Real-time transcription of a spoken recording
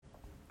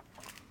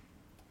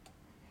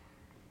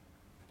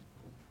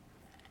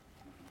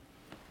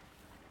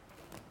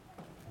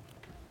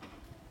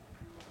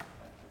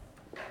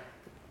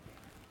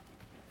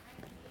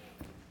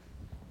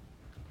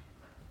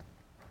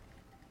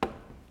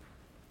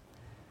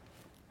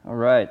All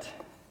right.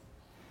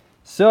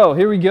 So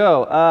here we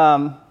go.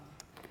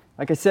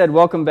 Like I said,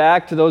 welcome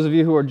back to those of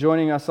you who are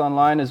joining us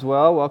online as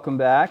well. Welcome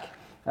back.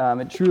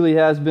 It truly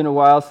has been a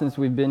while since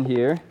we've been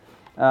here,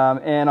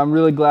 and I'm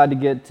really glad to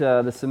get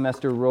the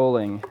semester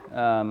rolling.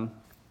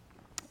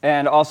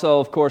 And also,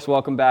 of course,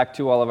 welcome back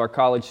to all of our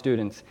college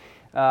students.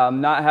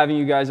 Not having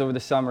you guys over the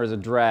summer is a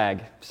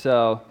drag,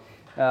 so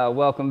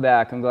welcome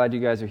back. I'm glad you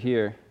guys are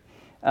here.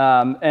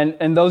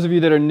 And those of you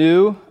that are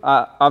new,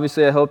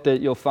 obviously I hope that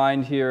you'll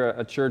find here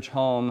a church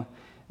home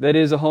that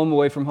is a home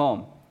away from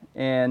home,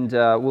 and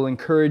will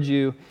encourage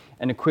you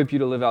and equip you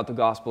to live out the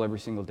gospel every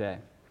single day.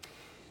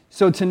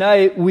 So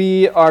tonight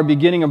we are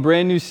beginning a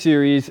brand new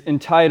series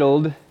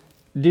entitled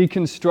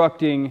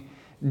Deconstructing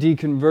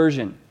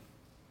Deconversion.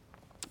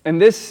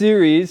 And this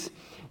series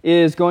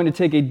is going to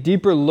take a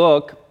deeper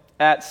look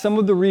at some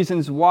of the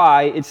reasons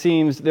why it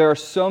seems there are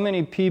so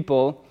many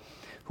people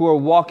who are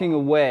walking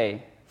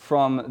away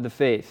from the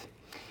faith.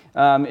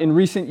 In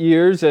recent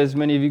years, as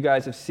many of you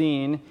guys have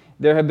seen,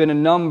 there have been a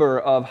number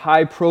of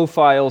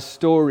high-profile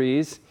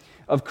stories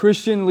of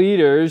Christian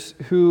leaders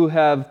who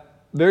have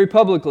very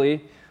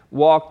publicly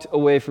walked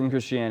away from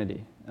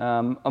Christianity.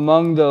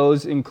 Among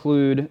those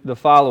include the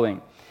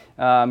following.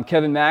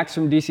 Kevin Max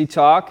from DC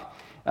Talk.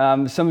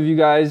 Some of you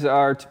guys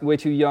are way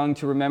too young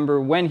to remember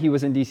when he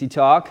was in DC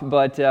Talk,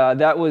 but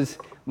that was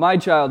my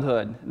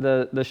childhood.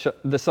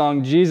 The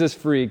song Jesus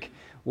Freak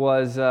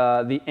was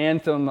the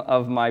anthem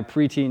of my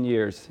preteen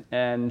years.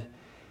 And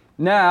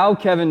now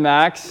Kevin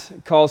Max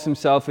calls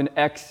himself an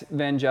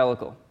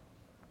ex-evangelical.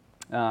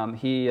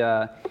 He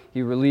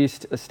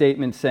released a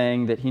statement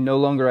saying that he no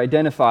longer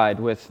identified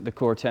with the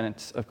core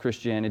tenets of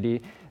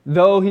Christianity,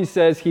 though he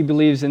says he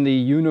believes in the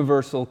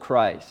universal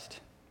Christ,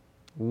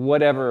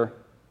 whatever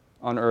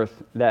on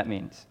earth that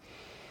means.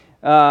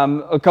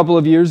 A couple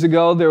of years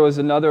ago, there was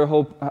another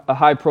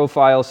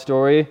high-profile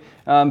story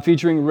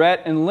featuring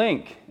Rhett and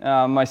Link.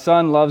 My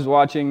son loves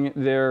watching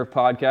their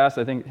podcast.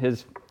 I think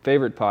his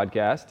favorite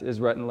podcast is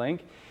Rhett and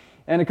Link.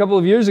 And a couple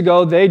of years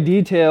ago, they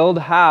detailed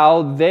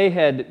how they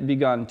had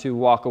begun to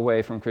walk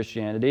away from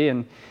Christianity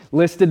and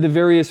listed the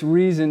various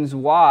reasons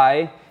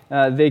why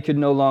they could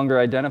no longer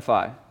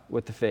identify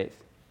with the faith.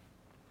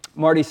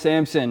 Marty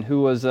Sampson,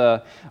 who was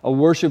a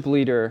worship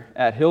leader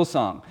at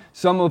Hillsong,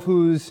 some of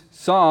whose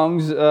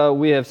songs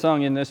we have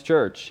sung in this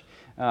church,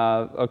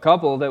 a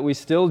couple that we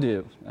still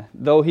do.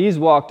 Though he's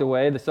walked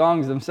away, the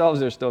songs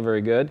themselves are still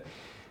very good.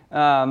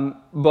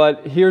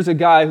 But here's a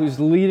guy who's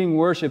leading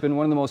worship in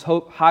one of the most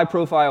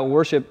high-profile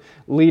worship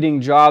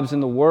leading jobs in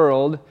the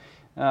world,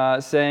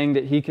 saying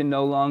that he can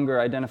no longer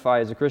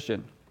identify as a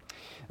Christian.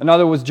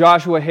 Another was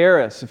Joshua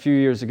Harris a few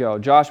years ago.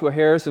 Joshua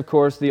Harris, of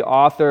course, the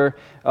author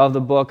of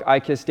the book I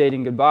Kissed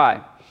Dating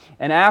Goodbye.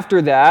 And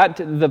after that,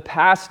 the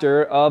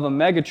pastor of a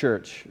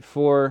megachurch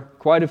for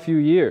quite a few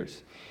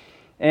years.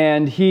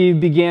 And he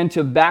began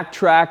to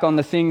backtrack on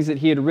the things that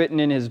he had written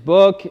in his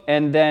book,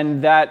 and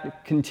then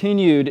that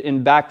continued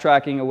in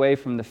backtracking away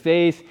from the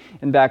faith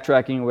and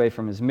backtracking away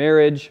from his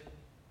marriage,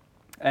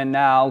 and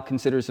now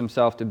considers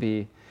himself to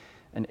be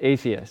an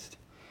atheist.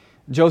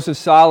 Joseph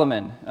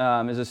Solomon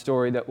is a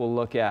story that we'll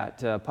look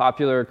at. A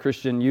popular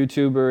Christian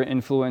YouTuber,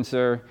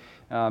 influencer,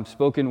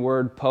 spoken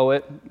word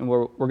poet, and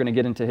we're going to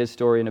get into his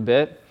story in a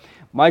bit.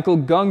 Michael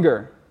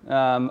Gungor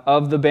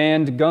of the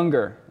band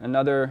Gungor,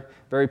 another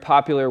very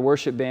popular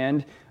worship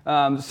band,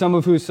 some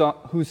of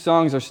whose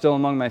songs are still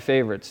among my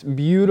favorites.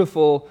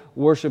 Beautiful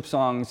worship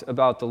songs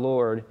about the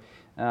Lord,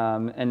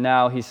 and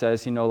now he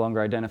says he no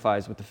longer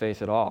identifies with the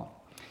faith at all.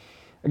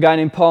 A guy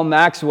named Paul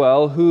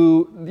Maxwell,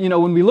 who,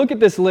 when we look at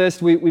this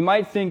list, we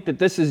might think that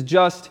this is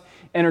just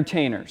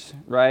entertainers,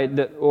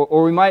 right?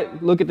 Or we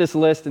might look at this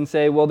list and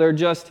say, well, they're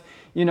just,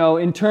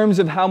 in terms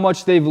of how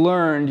much they've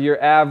learned,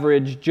 your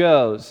average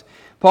Joes.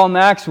 Paul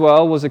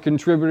Maxwell was a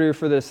contributor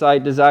for the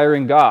site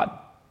Desiring God.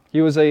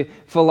 He was a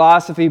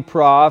philosophy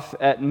prof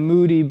at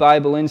Moody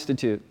Bible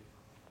Institute,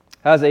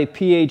 has a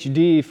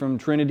PhD from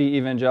Trinity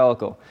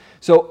Evangelical.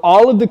 So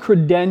all of the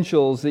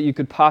credentials that you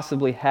could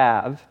possibly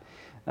have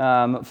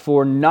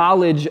for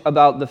knowledge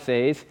about the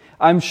faith.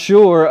 I'm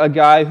sure a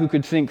guy who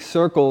could think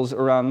circles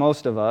around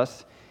most of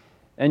us,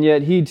 and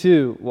yet he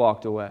too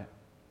walked away.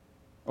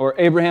 Or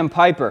Abraham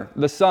Piper,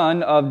 the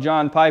son of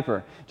John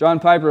Piper. John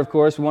Piper, of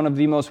course, one of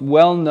the most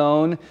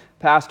well-known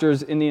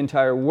pastors in the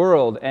entire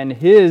world, and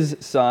his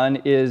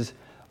son is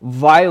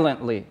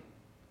violently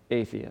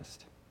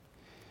atheist.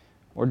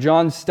 Or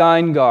John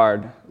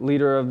Steingard,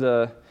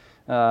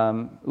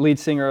 lead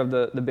singer of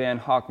the band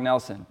Hawk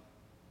Nelson.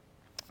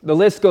 The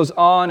list goes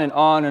on and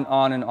on and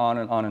on and on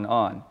and on and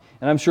on.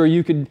 And I'm sure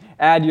you could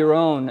add your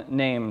own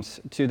names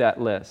to that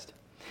list.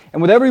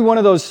 And with every one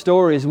of those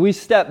stories, we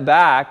step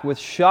back with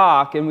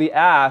shock and we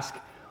ask,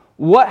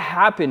 what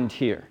happened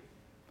here?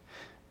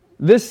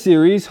 This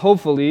series,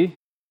 hopefully,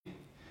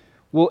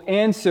 will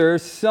answer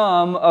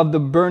some of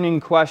the burning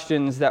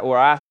questions that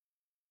we're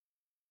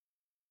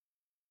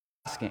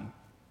asking.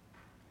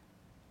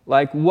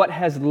 Like, what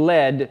has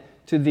led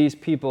to these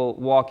people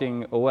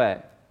walking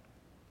away?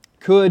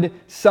 Could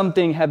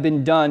something have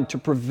been done to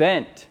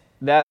prevent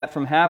that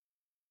from happening?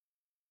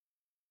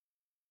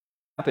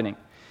 happening?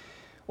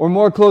 Or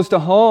more close to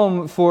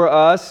home for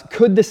us,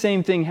 could the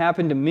same thing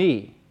happen to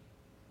me?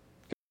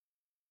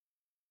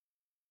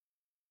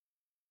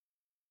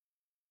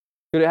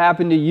 Could it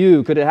happen to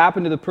you? Could it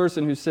happen to the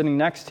person who's sitting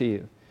next to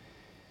you?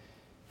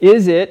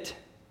 Is it,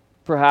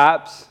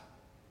 perhaps,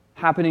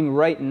 happening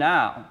right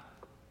now,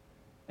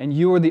 and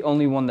you are the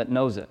only one that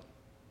knows it?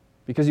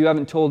 Because you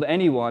haven't told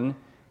anyone,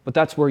 but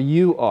that's where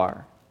you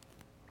are.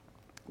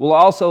 We'll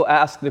also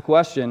ask the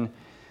question,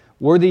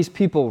 were these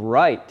people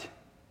right?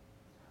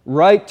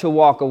 Right to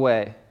walk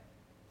away,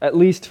 at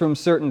least from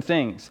certain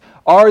things?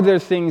 Are there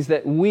things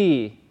that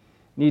we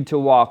need to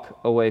walk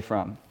away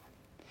from?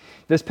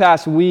 This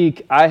past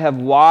week, I have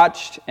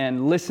watched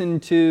and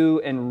listened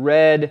to and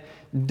read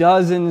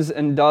dozens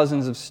and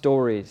dozens of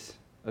stories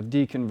of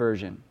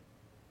deconversion.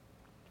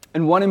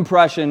 And one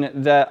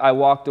impression that I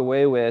walked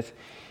away with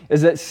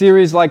is that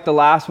series like the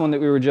last one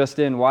that we were just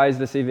in, Why Is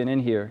This Even in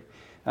Here?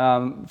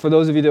 For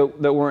those of you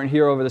that weren't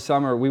here over the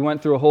summer, we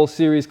went through a whole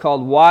series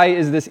called Why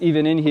Is This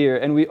Even in Here?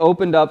 And we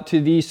opened up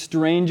to the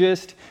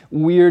strangest,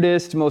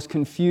 weirdest, most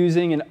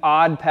confusing and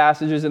odd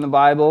passages in the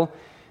Bible.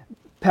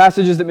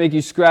 Passages that make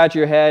you scratch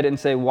your head and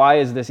say, why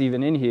is this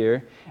even in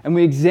here? And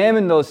we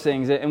examined those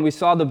things, and we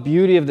saw the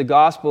beauty of the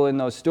gospel in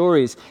those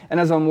stories. And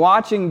as I'm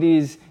watching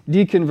these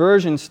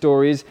deconversion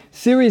stories,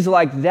 series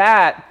like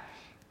that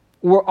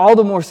were all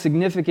the more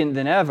significant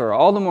than ever,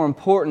 all the more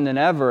important than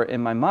ever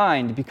in my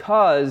mind,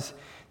 because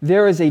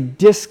there is a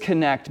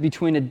disconnect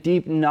between a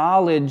deep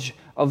knowledge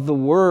of the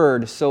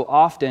Word so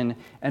often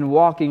and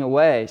walking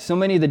away. So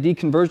many of the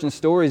deconversion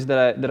stories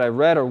that I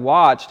read or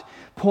watched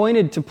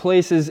pointed to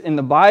places in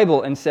the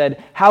Bible and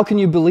said, how can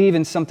you believe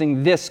in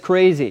something this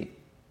crazy?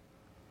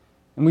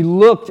 And we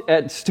looked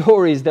at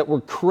stories that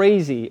were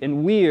crazy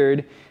and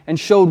weird and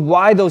showed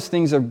why those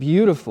things are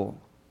beautiful.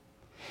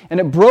 And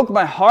it broke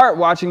my heart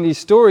watching these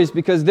stories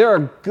because there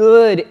are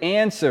good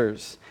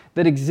answers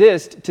that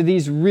exist to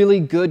these really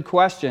good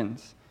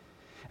questions.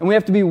 And we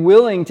have to be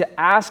willing to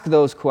ask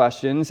those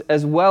questions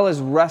as well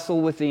as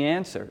wrestle with the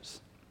answers.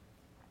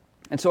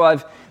 And so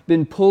I've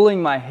been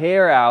pulling my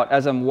hair out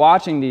as I'm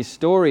watching these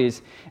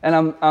stories,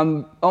 and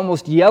I'm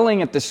almost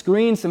yelling at the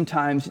screen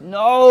sometimes,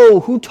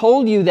 no, who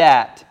told you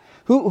that?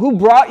 Who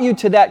brought you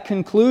to that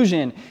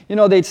conclusion? You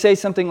know, they'd say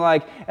something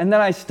like, and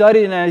then I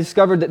studied and I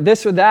discovered that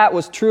this or that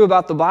was true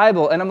about the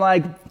Bible. And I'm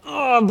like,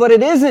 oh, but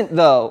it isn't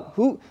though.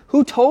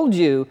 Who told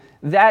you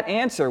that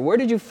answer? Where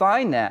did you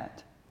find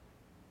that?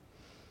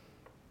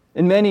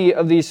 In many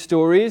of these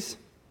stories,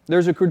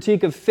 there's a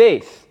critique of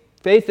faith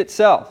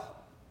itself.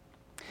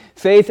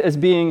 Faith as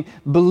being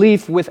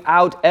belief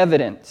without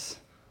evidence.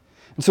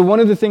 And so one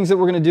of the things that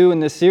we're going to do in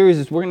this series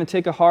is we're going to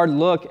take a hard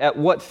look at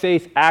what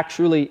faith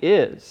actually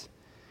is.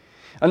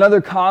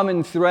 Another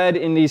common thread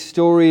in these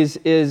stories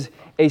is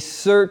a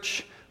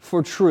search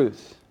for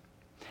truth,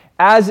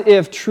 as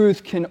if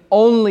truth can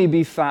only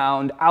be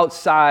found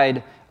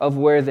outside of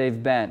where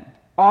they've been.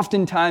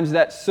 Oftentimes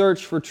that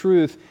search for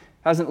truth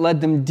hasn't led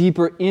them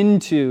deeper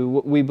into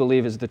what we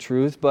believe is the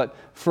truth, but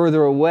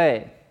further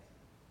away.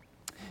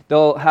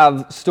 They'll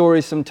have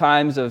stories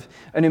sometimes of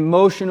an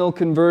emotional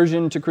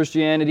conversion to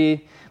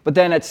Christianity, but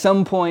then at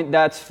some point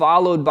that's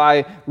followed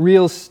by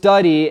real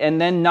study and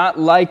then not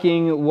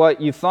liking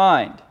what you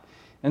find.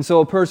 And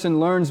so a person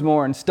learns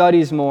more and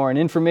studies more, and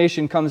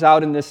information comes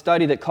out in this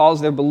study that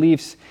calls their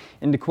beliefs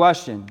into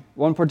question.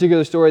 One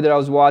particular story that I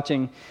was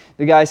watching,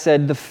 the guy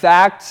said, the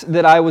facts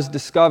that I was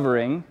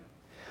discovering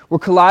were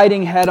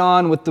colliding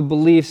head-on with the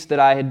beliefs that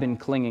I had been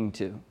clinging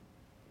to.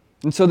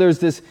 And so there's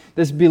this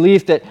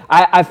belief that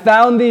I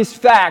found these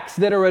facts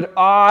that are at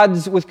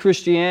odds with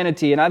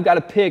Christianity, and I've got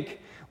to pick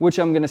which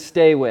I'm going to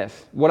stay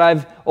with, what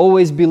I've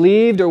always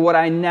believed or what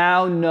I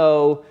now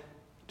know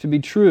to be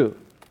true.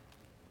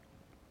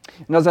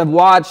 And as I've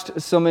watched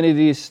so many of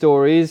these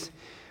stories,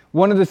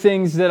 one of the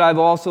things that I've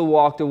also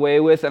walked away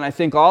with, and I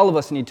think all of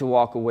us need to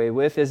walk away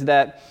with, is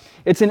that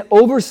it's an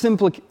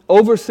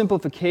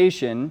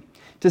oversimplification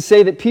to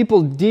say that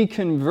people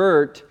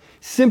deconvert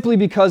simply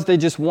because they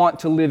just want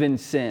to live in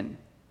sin.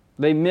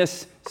 They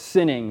miss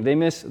sinning. They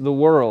miss the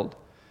world.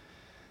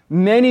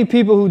 Many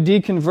people who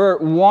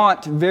deconvert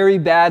want very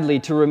badly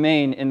to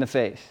remain in the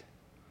faith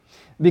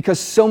because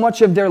so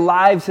much of their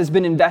lives has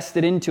been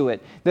invested into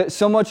it. That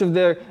so much of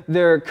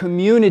their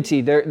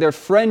community, their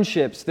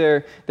friendships,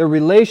 their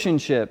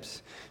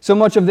relationships, so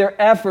much of their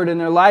effort and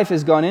their life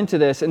has gone into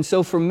this. And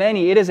so for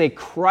many, it is a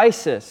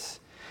crisis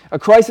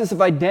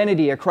of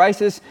identity, a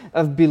crisis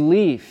of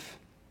belief,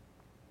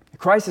 a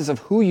crisis of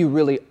who you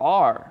really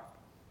are.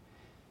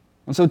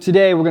 And so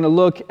today we're going to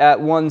look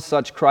at one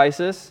such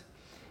crisis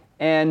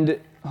and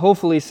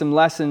hopefully some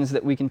lessons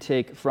that we can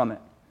take from it.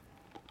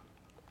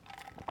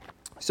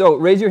 So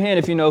raise your hand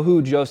if you know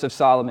who Joseph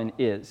Solomon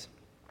is.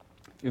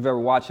 If you've ever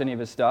watched any of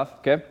his stuff,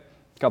 okay?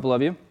 A couple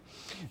of you.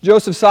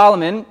 Joseph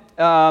Solomon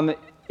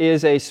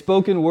is a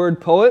spoken word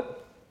poet,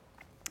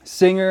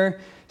 singer,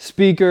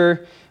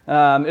 speaker,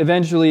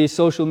 eventually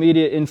social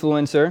media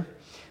influencer,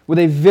 with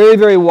a very,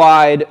 very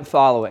wide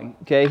following.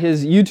 Okay,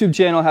 his YouTube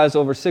channel has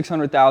over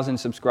 600,000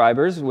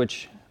 subscribers,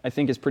 which I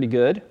think is pretty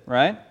good,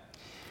 right?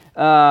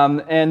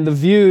 And the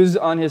views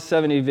on his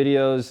 70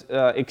 videos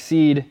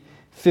exceed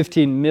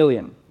 15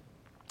 million.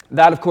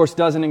 That, of course,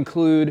 doesn't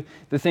include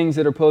the things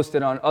that are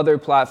posted on other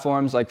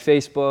platforms like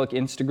Facebook,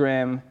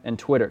 Instagram, and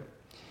Twitter.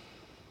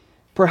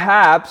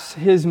 Perhaps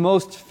his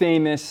most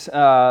famous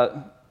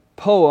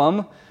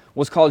poem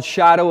was called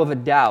Shadow of a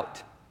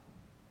Doubt.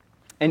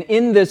 And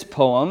in this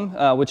poem,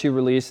 which he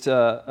released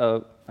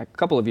a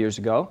couple of years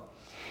ago,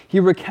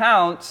 he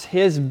recounts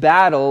his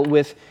battle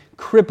with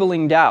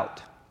crippling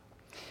doubt.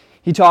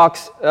 He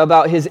talks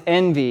about his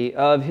envy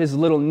of his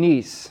little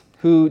niece,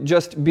 who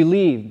just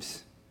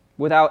believes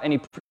without any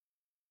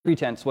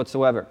pretense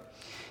whatsoever.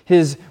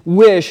 His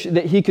wish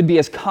that he could be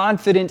as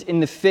confident in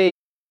the faith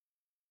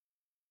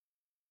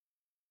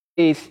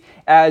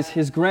as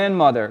his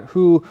grandmother,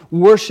 who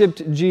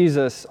worshipped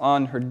Jesus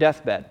on her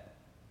deathbed.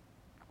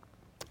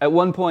 At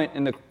one point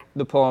in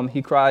the poem,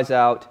 he cries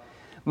out,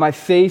 "My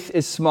faith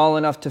is small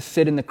enough to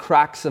fit in the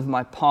cracks of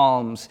my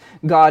palms.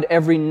 God,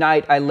 every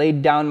night I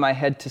laid down my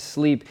head to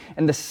sleep,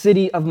 and the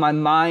city of my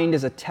mind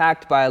is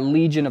attacked by a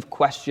legion of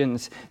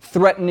questions,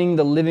 threatening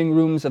the living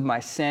rooms of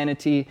my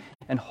sanity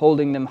and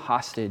holding them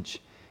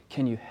hostage.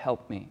 Can you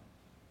help me?"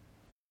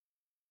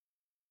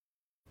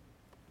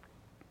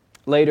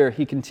 Later,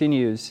 he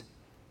continues,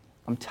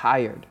 "I'm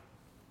tired.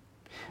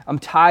 I'm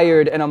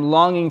tired, and I'm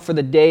longing for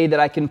the day that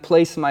I can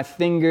place my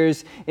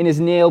fingers in his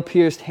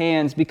nail-pierced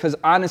hands, because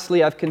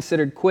honestly, I've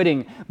considered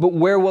quitting. But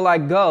where will I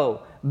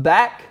go?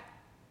 Back?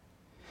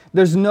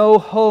 There's no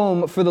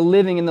home for the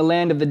living in the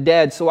land of the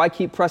dead, so I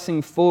keep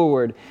pressing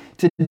forward.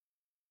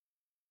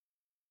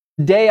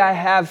 Today I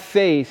have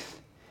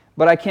faith,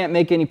 but I can't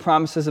make any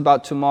promises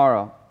about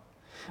tomorrow.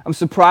 I'm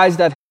surprised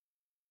I've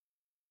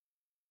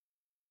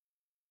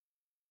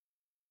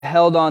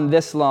held on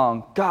this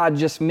long. God,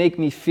 just make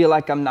me feel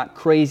like I'm not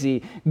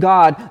crazy.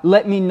 God,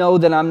 let me know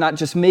that I'm not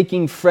just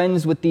making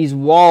friends with these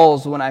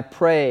walls when I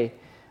pray.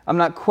 I'm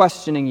not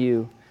questioning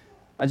you.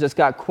 I just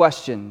got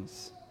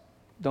questions.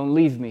 Don't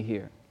leave me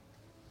here."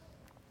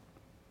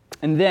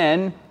 And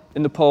then,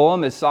 in the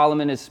poem, as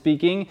Solomon is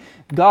speaking,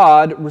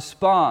 God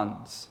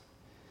responds.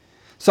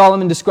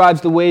 Solomon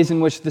describes the ways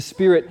in which the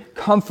Spirit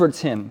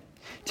comforts him,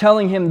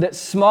 telling him that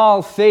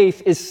small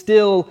faith is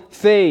still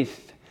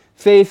faith.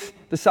 Faith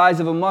the size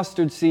of a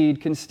mustard seed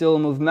can still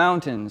move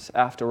mountains,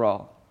 after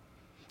all.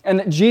 And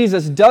that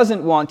Jesus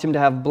doesn't want him to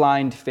have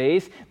blind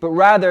faith, but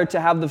rather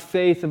to have the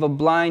faith of a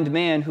blind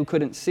man who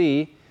couldn't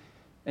see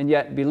and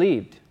yet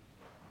believed.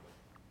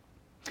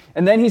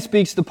 And then he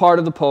speaks the part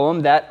of the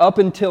poem that, up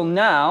until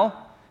now,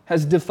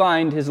 has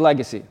defined his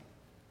legacy.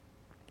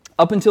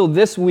 Up until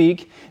this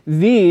week,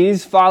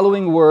 these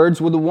following words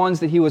were the ones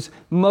that he was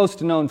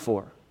most known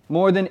for,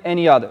 more than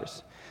any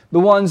others, the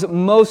ones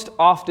most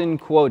often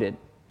quoted.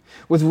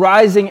 With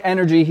rising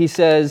energy, he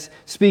says,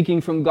 speaking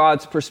from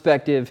God's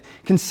perspective,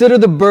 "Consider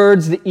the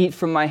birds that eat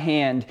from my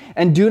hand,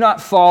 and do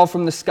not fall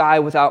from the sky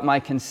without my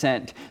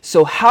consent.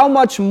 So how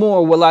much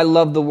more will I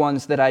love the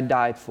ones that I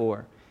died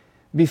for?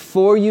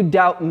 Before you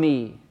doubt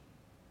me,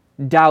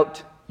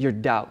 doubt your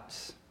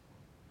doubts.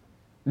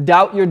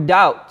 Doubt your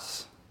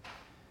doubts,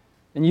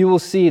 and you will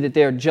see that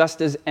they are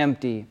just as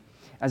empty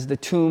as the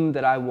tomb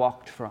that I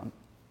walked from."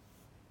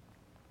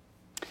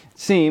 It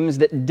seems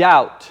that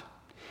doubt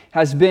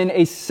has been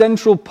a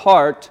central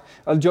part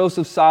of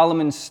Joseph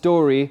Solomon's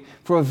story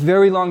for a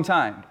very long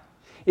time.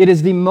 It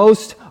is the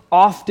most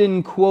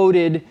often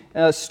quoted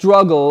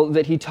struggle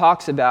that he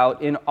talks about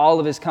in all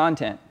of his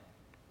content.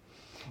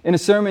 In a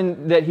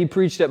sermon that he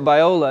preached at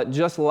Biola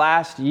just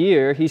last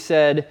year, he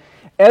said,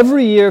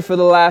 "Every year for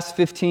the last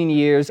 15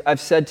 years,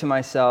 I've said to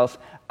myself,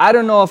 I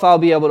don't know if I'll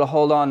be able to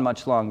hold on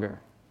much longer.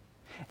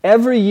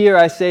 Every year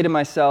I say to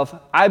myself,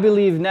 I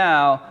believe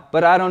now,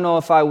 but I don't know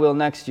if I will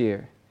next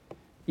year.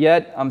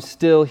 Yet I'm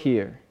still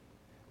here,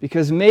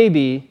 because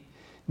maybe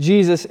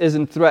Jesus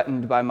isn't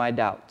threatened by my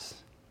doubts."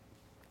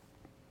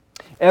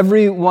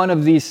 Every one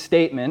of these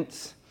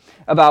statements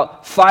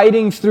about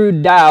fighting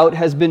through doubt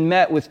has been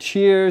met with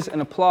cheers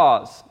and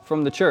applause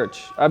from the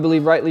church. I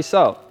believe rightly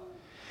so.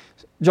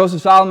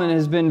 Joseph Solomon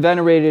has been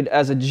venerated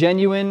as a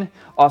genuine,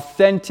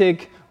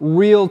 authentic,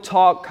 real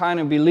talk kind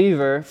of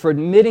believer for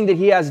admitting that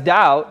he has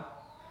doubt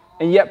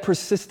and yet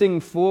persisting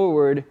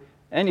forward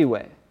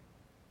anyway.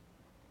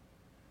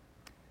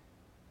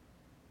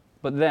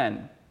 But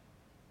then,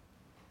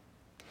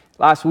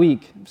 last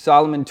week,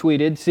 Solomon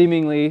tweeted,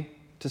 seemingly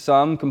to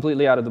some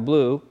completely out of the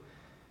blue,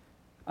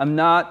 "I'm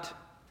not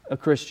a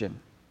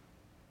Christian."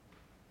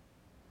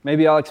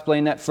 Maybe I'll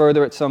explain that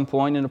further at some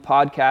point in a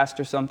podcast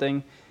or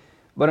something,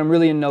 but I'm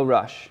really in no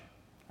rush.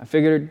 I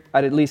figured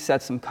I'd at least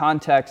set some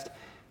context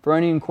for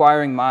any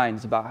inquiring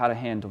minds about how to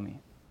handle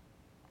me.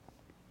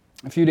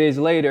 A few days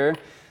later,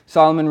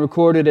 Solomon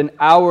recorded an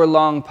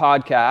hour-long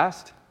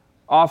podcast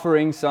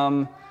offering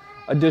some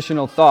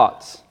additional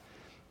thoughts.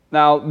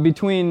 Now,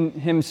 between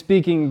him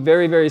speaking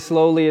very, very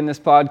slowly in this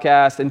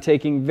podcast and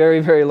taking very,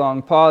 very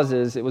long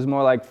pauses, it was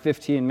more like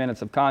 15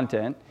 minutes of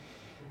content.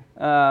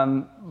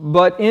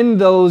 But in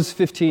those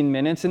 15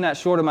 minutes, in that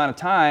short amount of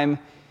time,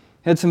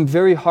 he had some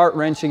very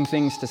heart-wrenching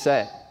things to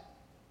say.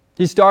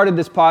 He started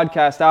this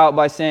podcast out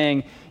by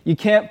saying, you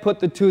can't put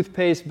the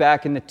toothpaste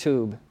back in the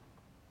tube.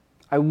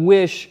 I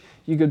wish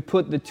you could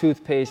put the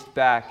toothpaste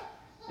back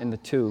in the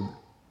tube.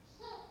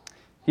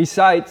 He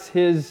cites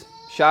his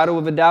Shadow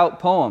of a Doubt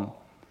poem,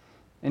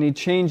 and he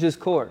changes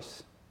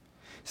course,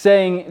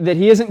 saying that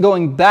he isn't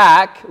going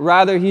back,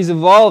 rather he's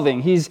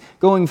evolving. He's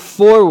going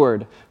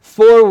forward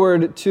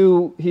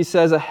to, he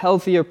says, a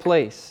healthier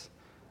place,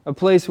 a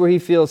place where he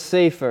feels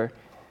safer,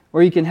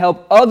 where he can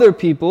help other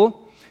people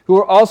who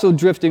are also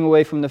drifting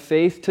away from the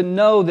faith to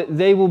know that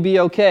they will be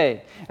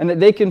okay and that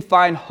they can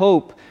find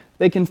hope,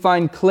 they can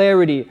find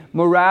clarity,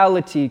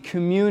 morality,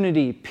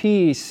 community,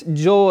 peace,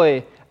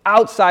 joy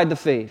outside the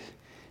faith,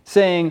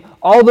 saying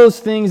all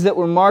those things that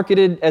were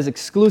marketed as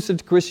exclusive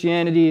to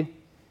Christianity,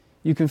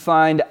 you can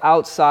find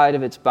outside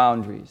of its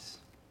boundaries.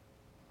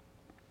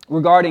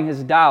 Regarding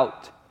his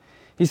doubt,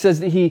 he says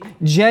that he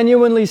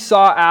genuinely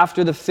sought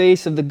after the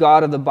face of the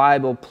God of the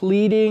Bible,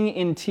 pleading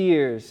in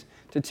tears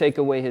to take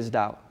away his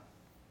doubt.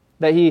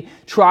 That he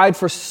tried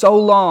for so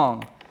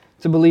long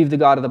to believe the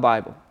God of the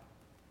Bible.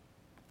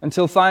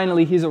 Until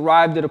finally he's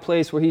arrived at a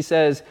place where he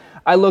says,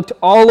 I looked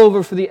all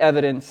over for the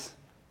evidence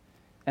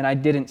and I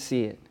didn't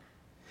see it.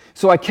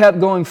 So I kept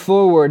going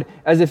forward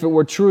as if it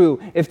were true.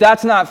 If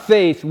that's not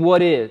faith,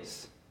 what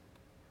is?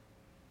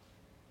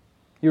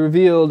 He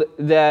revealed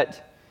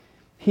that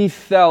he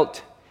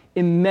felt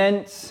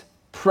immense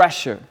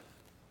pressure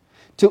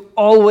to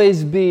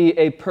always be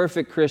a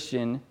perfect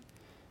Christian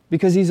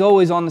because he's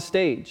always on the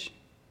stage.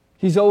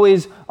 He's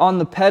always on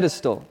the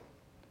pedestal.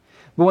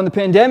 But when the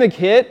pandemic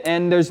hit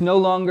and there's no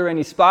longer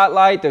any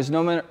spotlight, there's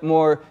no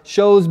more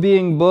shows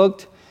being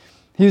booked,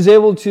 he was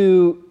able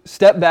to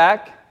step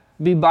back,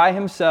 be by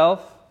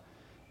himself,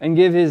 and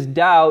give his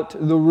doubt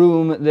the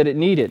room that it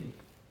needed.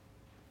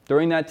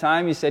 During that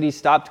time, he said he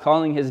stopped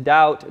calling his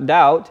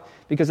doubt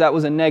because that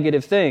was a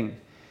negative thing.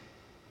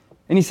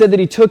 And he said that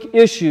he took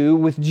issue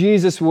with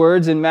Jesus'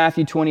 words in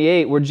Matthew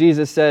 28, where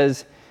Jesus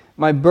says,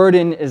 my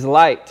burden is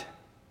light.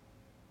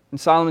 And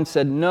Solomon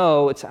said,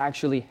 no, it's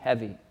actually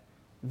heavy,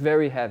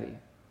 very heavy.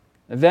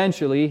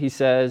 Eventually, he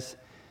says,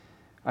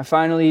 I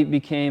finally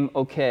became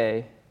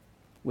okay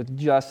with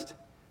just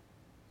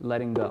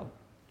letting go.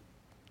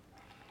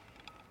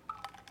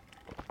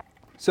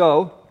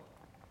 So,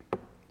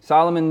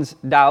 Solomon's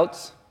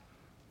doubts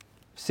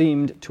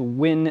seemed to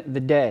win the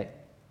day.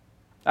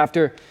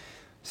 After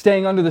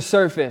staying under the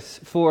surface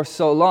for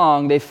so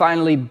long, they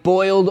finally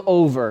boiled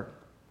over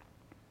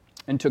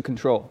and took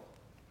control.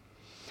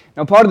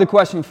 Now, part of the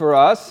question for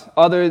us,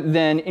 other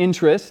than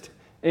interest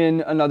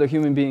in another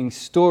human being's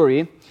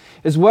story,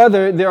 is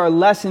whether there are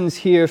lessons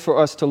here for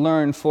us to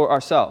learn for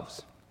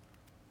ourselves.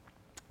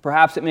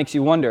 Perhaps it makes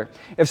you wonder,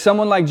 if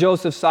someone like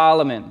Joseph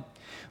Solomon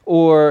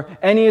or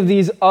any of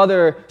these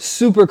other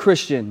super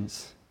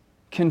Christians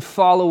can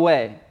fall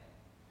away,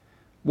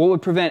 what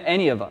would prevent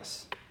any of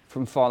us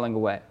from falling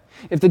away?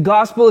 If the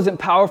gospel isn't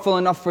powerful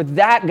enough for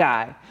that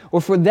guy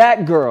or for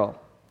that girl,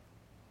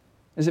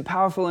 is it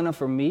powerful enough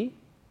for me?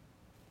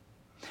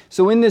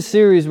 So in this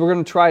series, we're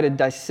going to try to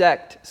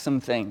dissect some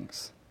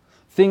things.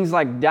 Things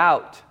like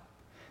doubt,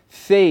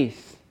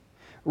 faith,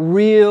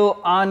 real,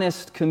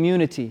 honest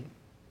community.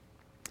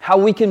 How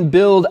we can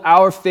build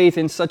our faith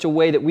in such a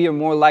way that we are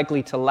more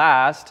likely to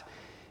last,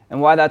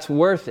 and why that's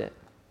worth it.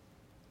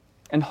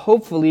 And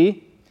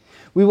hopefully,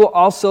 we will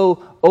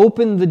also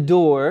open the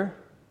door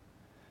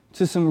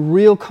to some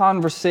real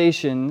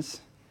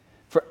conversations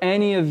for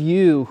any of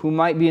you who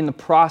might be in the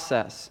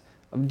process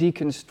of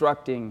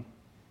deconstructing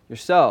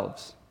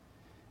yourselves,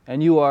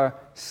 and you are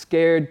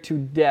scared to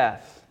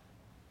death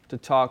to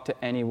talk to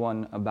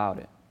anyone about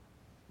it.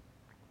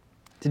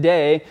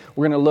 Today,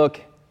 we're going to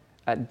look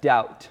at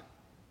doubt.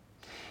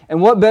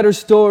 And what better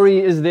story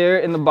is there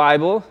in the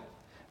Bible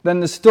than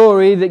the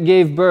story that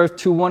gave birth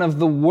to one of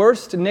the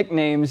worst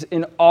nicknames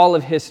in all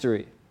of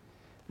history,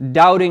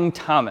 Doubting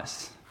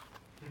Thomas.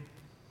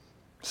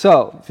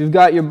 So, if you've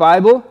got your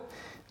Bible,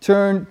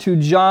 turn to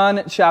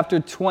John chapter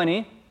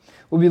 20.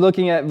 We'll be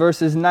looking at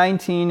verses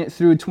 19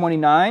 through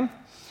 29.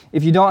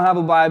 If you don't have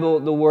a Bible,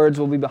 the words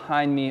will be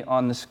behind me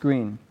on the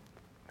screen.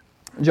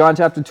 John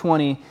chapter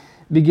 20,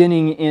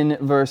 beginning in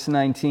verse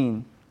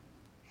 19.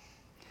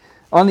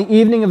 On the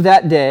evening of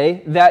that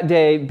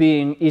day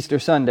being Easter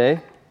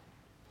Sunday,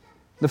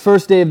 the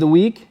first day of the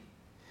week,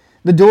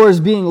 the doors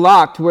being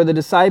locked where the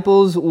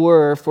disciples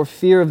were for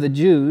fear of the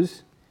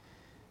Jews,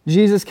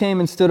 Jesus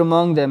came and stood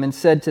among them and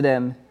said to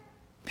them,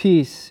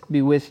 "Peace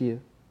be with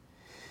you."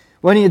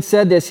 When he had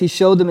said this, he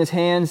showed them his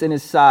hands and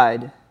his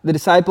side. The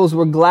disciples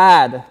were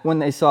glad when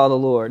they saw the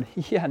Lord.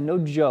 Yeah, no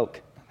joke.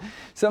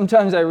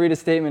 Sometimes I read a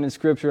statement in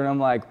Scripture and I'm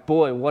like,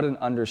 boy, what an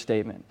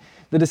understatement.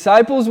 The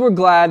disciples were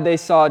glad they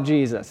saw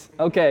Jesus.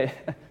 Okay,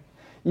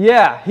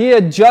 yeah, he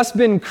had just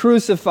been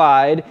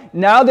crucified.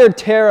 Now they're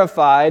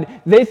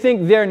terrified. They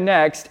think they're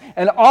next.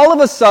 And all of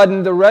a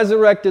sudden, the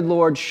resurrected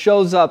Lord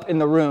shows up in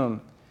the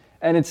room.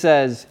 And it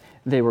says,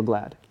 they were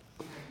glad.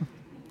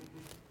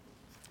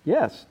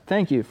 Yes,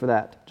 thank you for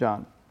that,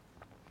 John.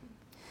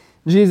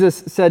 Jesus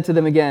said to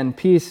them again,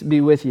 "Peace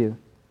be with you.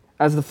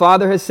 As the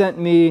Father has sent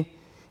me,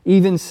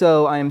 Even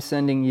so I am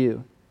sending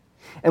you."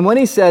 And when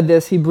he said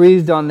this, he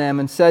breathed on them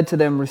and said to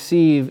them,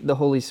 "Receive the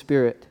Holy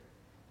Spirit.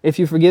 If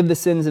you forgive the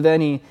sins of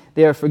any,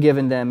 they are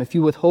forgiven them. If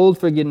you withhold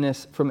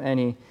forgiveness from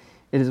any,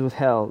 it is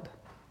withheld."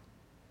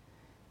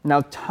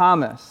 Now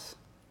Thomas,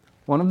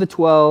 one of the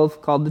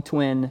 12, called the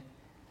twin,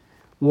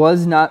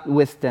 was not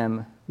with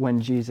them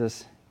when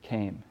Jesus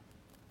came.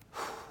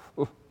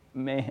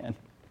 Man,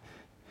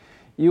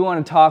 you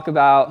want to talk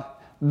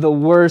about the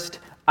worst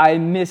 "I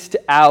missed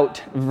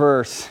out"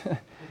 verse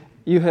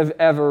you have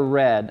ever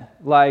read.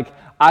 Like,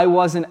 I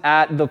wasn't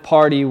at the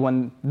party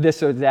when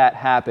this or that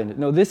happened.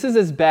 No, this is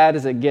as bad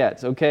as it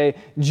gets, okay?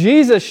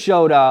 Jesus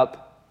showed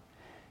up.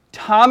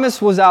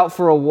 Thomas was out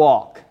for a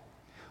walk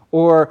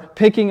or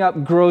picking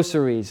up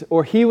groceries,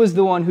 or he was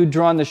the one who'd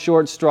drawn the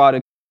short straw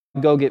to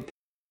go get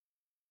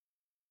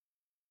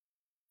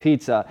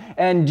pizza.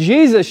 And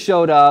Jesus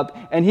showed up,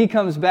 and he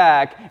comes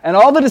back, and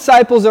all the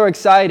disciples are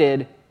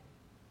excited.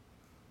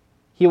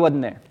 He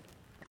wasn't there.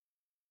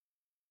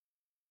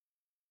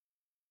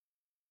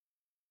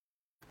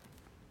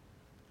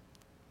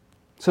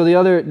 So the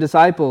other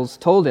disciples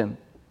told him,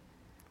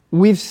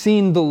 "We've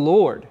seen the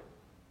Lord."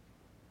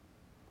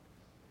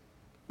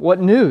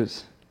 What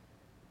news?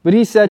 But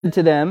he said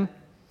to them,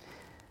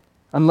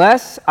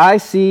 "Unless I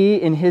see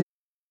in his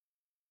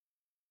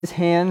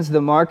hands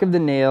the mark of the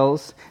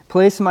nails,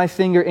 place my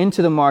finger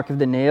into the mark of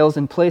the nails,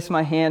 and place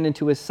my hand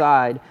into his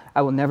side,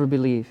 I will never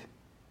believe."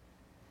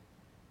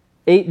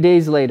 8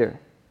 days later,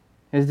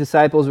 his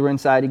disciples were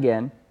inside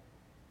again,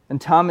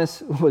 and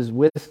Thomas was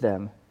with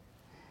them.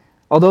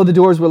 Although the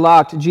doors were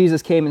locked,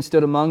 Jesus came and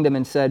stood among them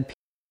and said,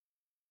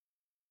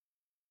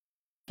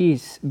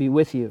 "Peace be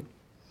with you."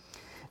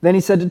 Then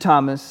he said to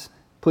Thomas,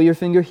 "Put your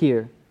finger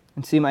here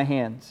and see my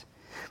hands.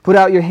 Put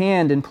out your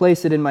hand and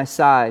place it in my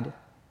side.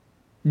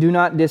 Do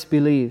not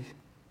disbelieve,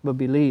 but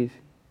believe."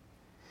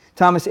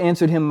 Thomas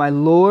answered him, "My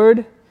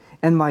Lord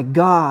and my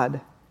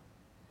God."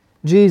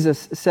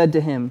 Jesus said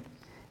to him,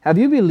 "Have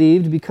you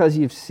believed because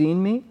you've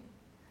seen me?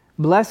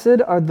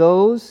 Blessed are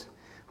those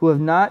who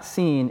have not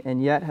seen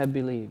and yet have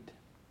believed."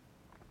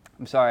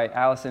 I'm sorry,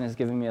 Allison is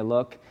giving me a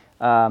look.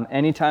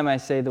 Anytime I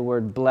say the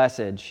word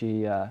blessed,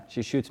 she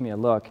shoots me a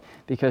look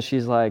because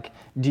she's like,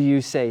 "Do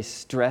you say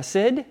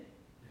stressed?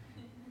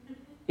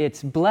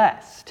 It's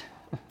blessed."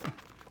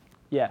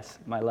 Yes,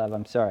 my love,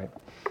 I'm sorry.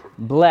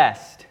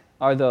 Blessed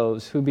are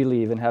those who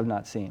believe and have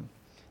not seen.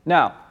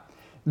 Now,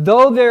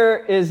 though there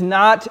is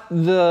not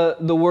the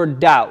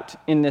word doubt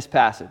in this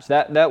passage,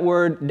 that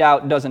word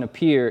doubt doesn't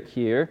appear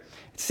here,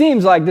 it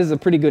seems like this is a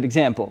pretty good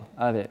example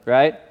of it,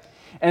 right?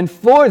 And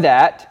for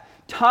that,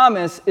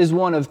 Thomas is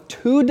one of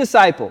 2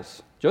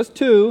 disciples, just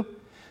 2,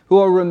 who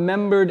are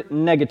remembered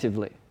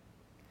negatively.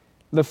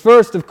 The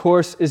first, of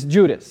course, is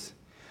Judas,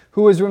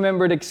 who is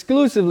remembered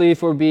exclusively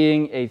for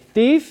being a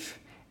thief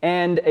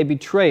and a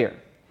betrayer.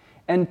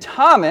 And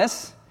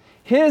Thomas,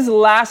 his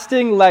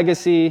lasting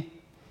legacy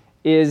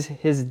is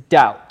his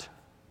doubt.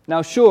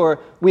 Now, sure,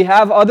 we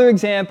have other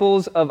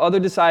examples of other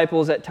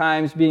disciples at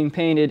times being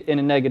painted in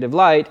a negative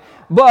light,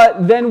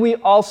 but then we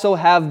also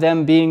have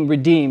them being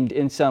redeemed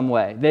in some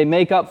way. They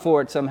make up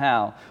for it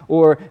somehow,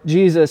 or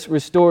Jesus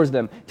restores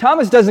them.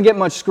 Thomas doesn't get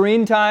much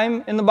screen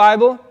time in the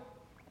Bible.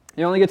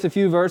 He only gets a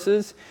few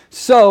verses.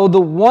 So the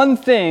one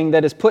thing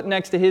that is put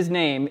next to his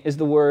name is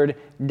the word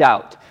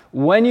doubt.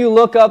 When you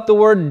look up the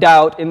word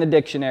doubt in the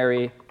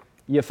dictionary,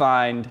 you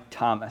find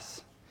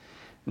Thomas.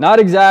 Not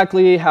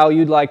exactly how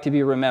you'd like to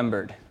be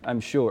remembered, I'm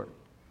sure.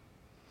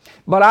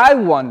 But I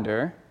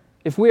wonder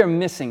if we are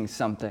missing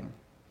something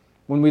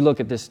when we look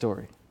at this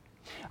story.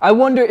 I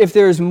wonder if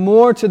there's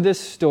more to this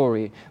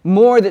story,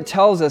 more that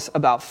tells us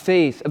about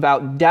faith,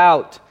 about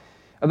doubt,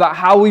 about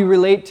how we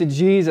relate to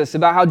Jesus,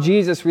 about how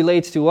Jesus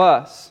relates to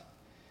us.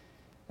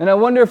 And I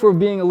wonder if we're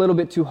being a little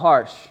bit too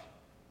harsh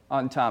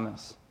on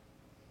Thomas.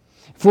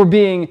 If we're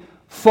being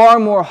far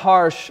more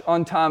harsh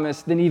on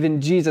Thomas than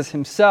even Jesus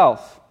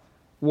himself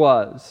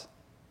was.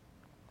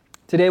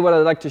 Today, what I'd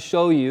like to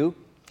show you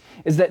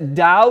is that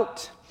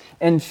doubt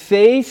and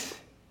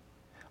faith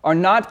are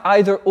not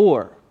either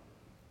or.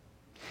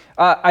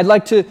 I'd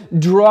like to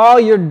draw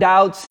your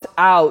doubts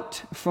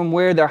out from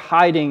where they're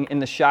hiding in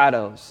the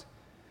shadows.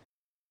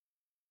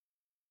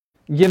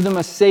 Give them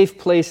a safe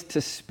place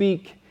to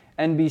speak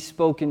and be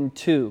spoken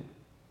to.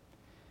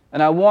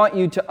 And I want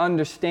you to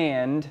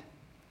understand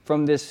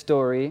from this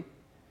story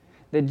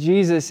that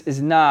Jesus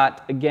is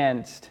not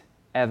against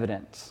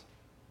evidence.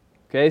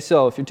 Okay,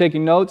 so if you're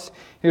taking notes,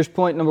 here's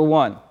point number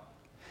 1.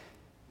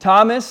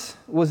 Thomas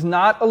was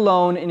not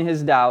alone in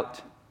his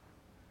doubt,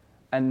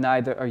 and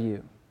neither are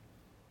you.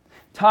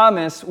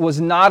 Thomas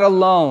was not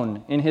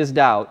alone in his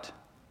doubt,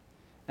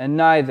 and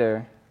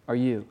neither are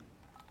you.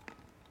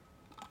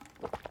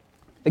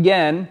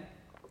 Again,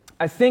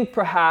 I think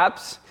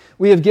perhaps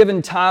we have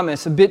given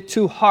Thomas a bit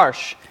too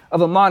harsh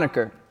of a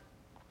moniker.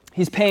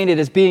 He's painted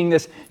as being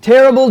this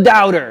terrible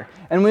doubter,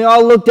 and we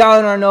all look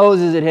down our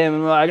noses at him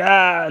and we're like,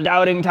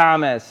 doubting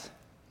Thomas.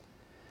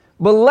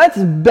 But let's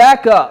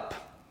back up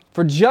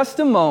for just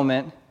a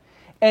moment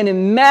and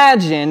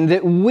imagine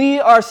that we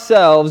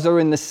ourselves are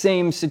in the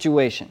same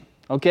situation.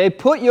 Okay?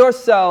 Put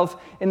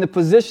yourself in the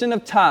position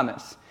of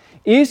Thomas.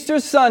 Easter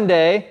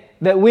Sunday,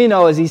 that we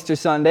know as Easter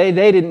Sunday,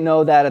 they didn't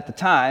know that at the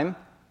time.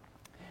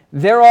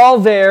 They're all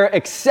there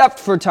except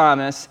for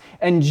Thomas,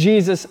 and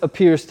Jesus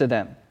appears to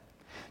them.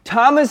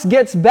 Thomas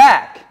gets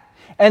back,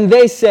 and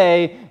they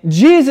say,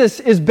 Jesus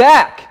is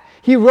back.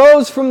 He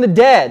rose from the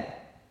dead.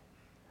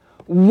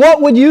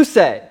 What would you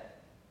say?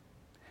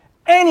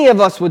 Any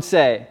of us would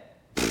say,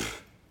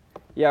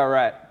 yeah,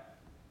 right.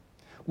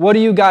 What are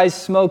you guys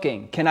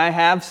smoking? Can I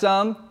have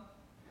some?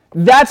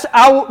 That's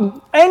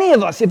any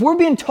of us, if we're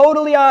being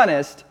totally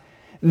honest,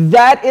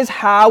 that is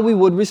how we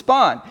would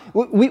respond.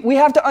 We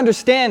have to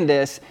understand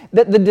this,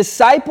 that the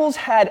disciples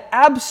had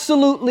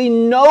absolutely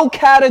no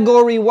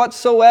category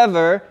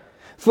whatsoever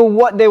for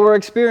what they were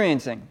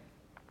experiencing.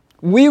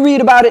 We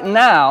read about it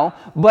now,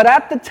 but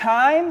at the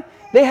time,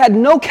 they had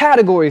no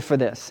category for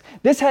this.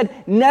 This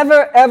had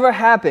never, ever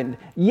happened.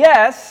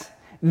 Yes,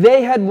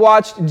 they had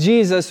watched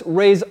Jesus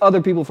raise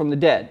other people from the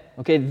dead.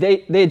 Okay,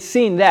 they had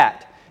seen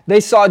that. They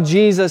saw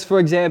Jesus, for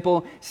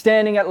example,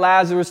 standing at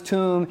Lazarus'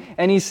 tomb,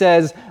 and he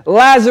says,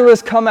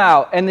 Lazarus, come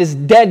out, and this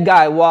dead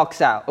guy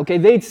walks out. Okay,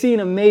 they'd seen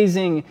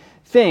amazing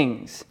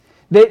things.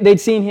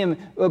 They'd seen him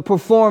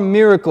perform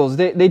miracles.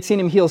 They'd seen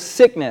him heal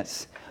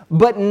sickness.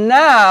 But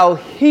now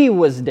he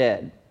was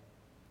dead.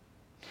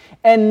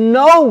 And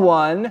no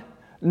one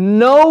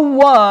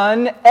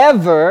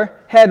ever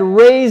had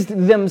raised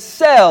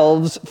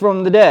themselves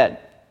from the dead.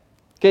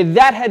 Okay,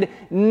 that had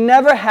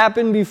never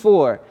happened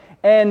before.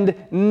 And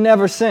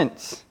never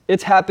since.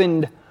 It's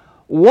happened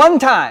one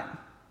time,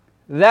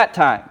 that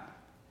time.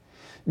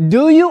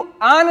 Do you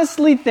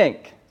honestly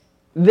think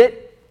that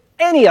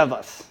any of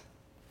us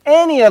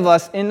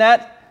in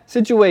that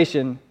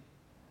situation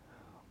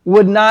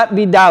would not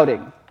be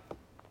doubting?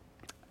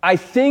 I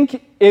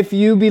think if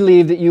you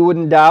believe that you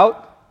wouldn't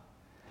doubt,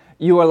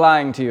 you are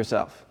lying to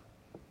yourself.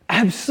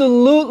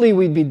 Absolutely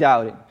we'd be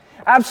doubting.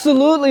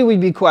 Absolutely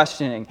we'd be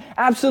questioning.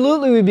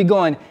 Absolutely we'd be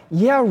going,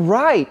 yeah,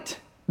 right.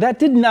 That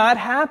did not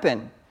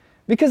happen.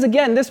 Because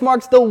again, this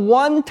marks the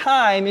one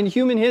time in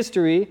human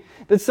history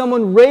that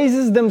someone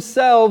raises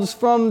themselves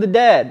from the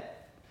dead.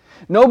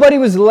 Nobody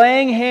was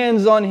laying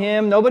hands on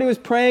him. Nobody was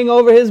praying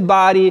over his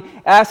body,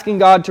 asking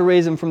God to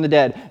raise him from the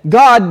dead.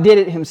 God did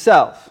it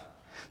himself.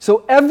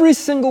 So every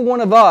single one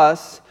of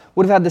us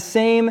would have had the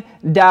same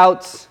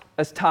doubts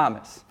as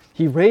Thomas.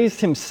 He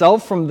raised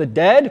himself from the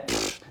dead?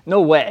 Pfft,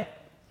 no way.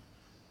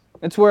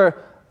 That's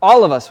where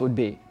all of us would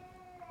be.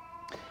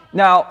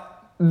 Now,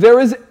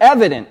 there is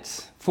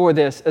evidence for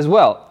this as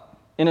well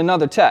in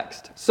another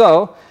text.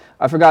 So,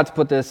 I forgot to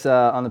put this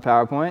on the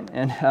PowerPoint,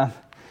 and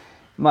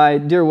my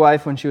dear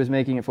wife, when she was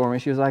making it for me,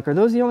 she was like, are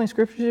those the only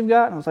scriptures you've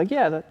got? And I was like,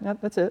 yeah,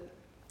 that's it.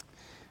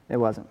 It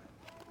wasn't.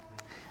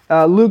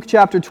 Luke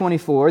chapter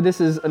 24,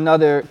 this is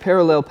another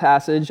parallel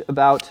passage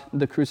about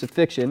the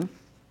crucifixion.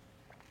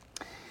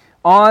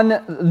 On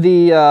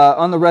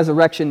the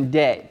resurrection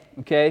day,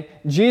 okay,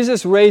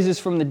 Jesus raises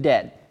from the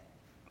dead.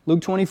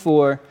 Luke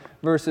 24,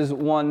 verses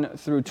 1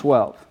 through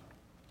 12.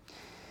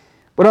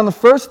 But on the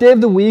first day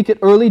of the week at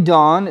early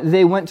dawn,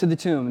 they went to the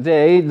tomb.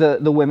 They,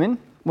 the women,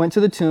 went to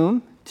the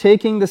tomb,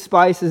 taking the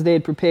spices they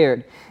had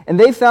prepared. And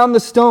they found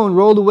the stone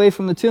rolled away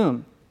from the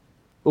tomb.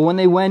 But when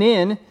they went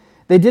in,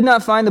 they did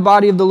not find the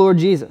body of the Lord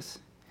Jesus.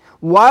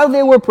 While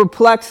they were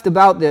perplexed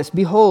about this,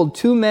 behold,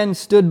 two men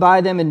stood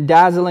by them in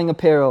dazzling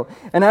apparel.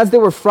 And as they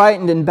were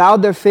frightened and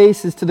bowed their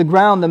faces to the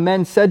ground, the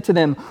men said to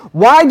them,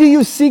 why do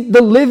you seek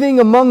the living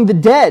among the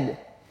dead?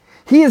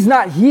 He is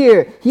not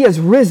here, he has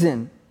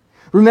risen.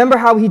 Remember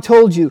how he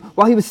told you,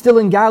 while he was still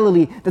in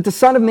Galilee, that the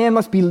Son of Man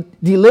must be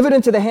delivered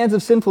into the hands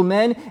of sinful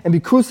men and be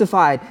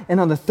crucified, and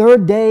on the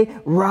third day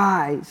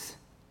rise.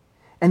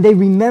 And they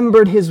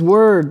remembered his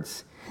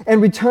words.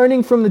 And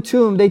returning from the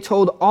tomb, they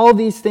told all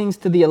these things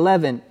to the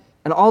 11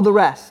 and all the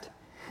rest.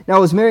 Now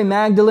it was Mary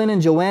Magdalene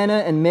and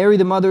Joanna and Mary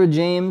the mother of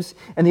James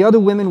and the other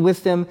women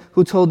with them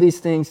who told these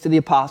things to the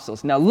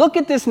apostles. Now look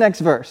at this next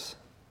verse.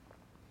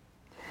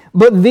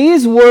 But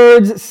these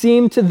words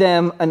seemed to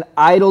them an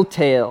idle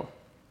tale,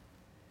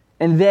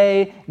 and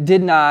they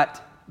did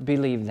not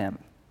believe them.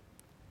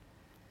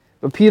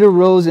 But Peter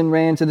rose and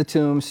ran to the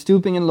tomb,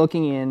 stooping and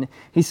looking in.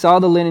 He saw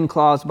the linen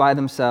cloths by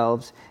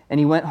themselves, and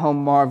he went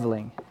home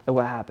marveling at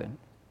what happened.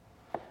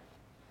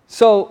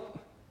 So,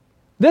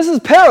 this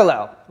is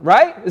parallel,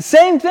 right? The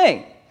same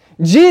thing.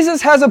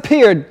 Jesus has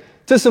appeared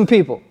to some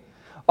people.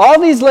 All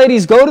these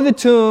ladies go to the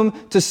tomb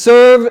to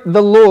serve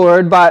the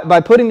Lord by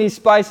putting these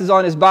spices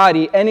on his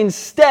body, and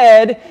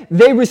instead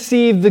they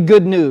receive the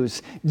good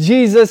news.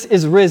 Jesus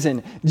is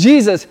risen.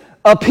 Jesus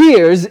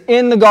appears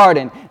in the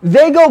garden.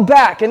 They go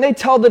back and they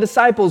tell the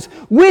disciples,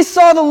 we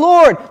saw the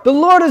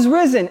Lord is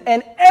risen.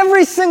 And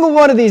every single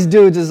one of these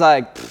dudes is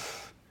like,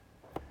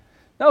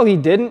 no, he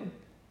didn't.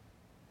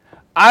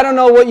 I don't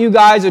know what you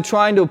guys are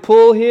trying to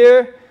pull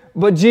here,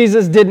 but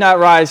Jesus did not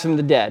rise from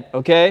the dead,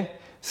 okay?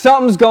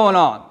 Something's going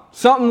on.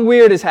 Something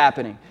weird is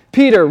happening.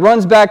 Peter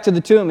runs back to the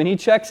tomb and he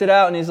checks it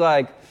out and he's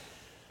like,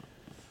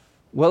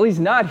 well, he's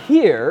not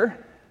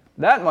here.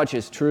 That much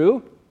is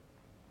true.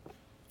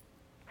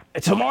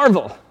 It's a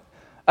marvel.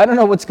 I don't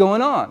know what's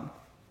going on.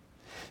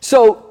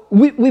 So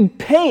we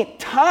paint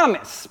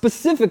Thomas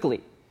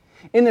specifically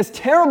in this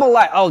terrible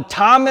light. Oh,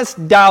 Thomas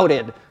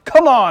doubted.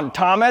 Come on,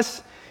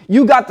 Thomas.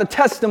 You got the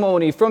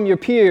testimony from your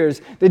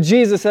peers that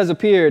Jesus has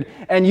appeared,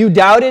 and you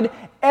doubted.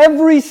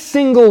 Every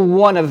single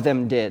one of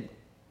them did.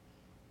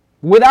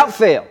 Without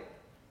fail.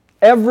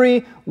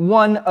 Every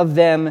one of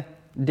them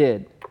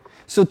did.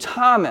 So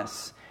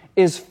Thomas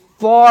is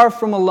far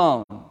from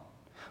alone.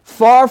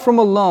 Far from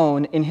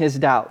alone in his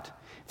doubt.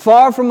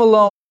 Far from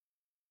alone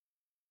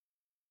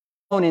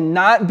in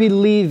not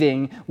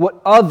believing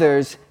what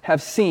others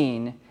have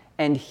seen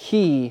and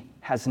he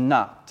has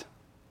not.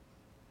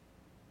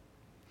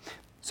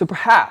 So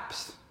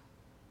perhaps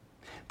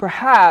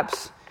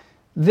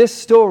this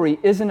story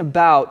isn't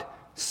about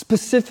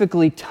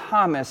specifically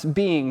Thomas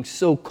being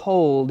so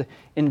cold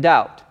in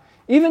doubt,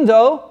 even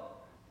though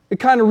it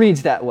kind of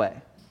reads that way,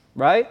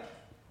 right?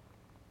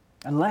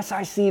 Unless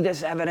I see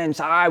this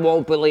evidence, I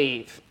won't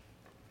believe.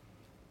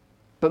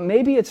 But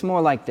maybe it's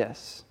more like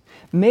this.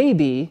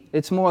 Maybe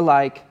it's more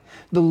like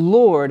the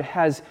Lord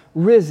has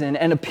risen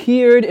and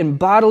appeared in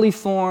bodily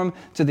form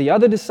to the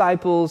other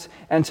disciples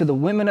and to the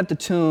women at the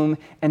tomb,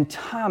 and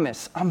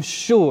Thomas, I'm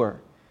sure,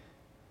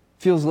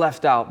 feels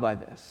left out by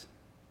this.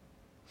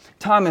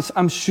 Thomas,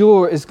 I'm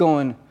sure, is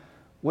going,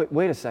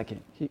 wait a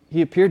second,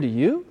 he appeared to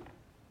you?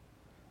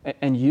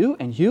 And you?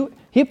 And you?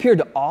 He appeared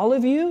to all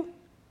of you?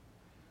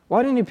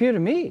 Why didn't he appear to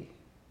me?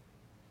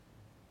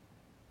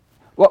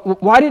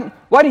 Why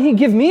did he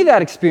give me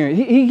that experience?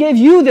 He gave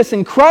you this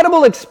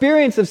incredible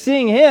experience of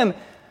seeing him.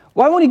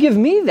 Why won't he give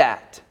me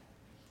that?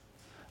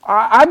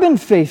 I've been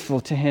faithful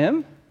to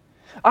him.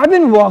 I've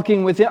been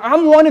walking with him.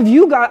 I'm one of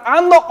you guys.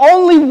 I'm the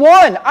only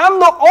one. I'm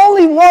the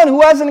only one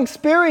who hasn't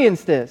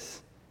experienced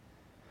this.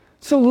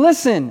 So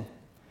listen,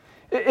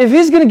 if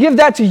he's going to give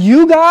that to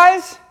you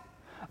guys,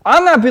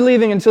 I'm not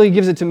believing until he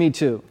gives it to me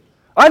too.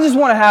 I just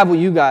want to have what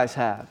you guys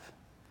have.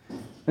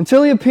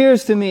 Until he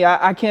appears to me,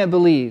 I can't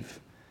believe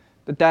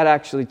that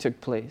actually took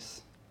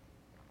place.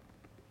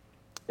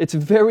 It's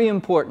very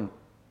important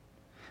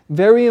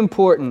that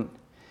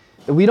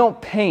we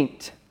don't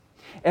paint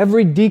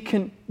every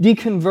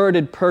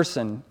deconverted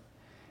person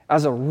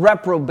as a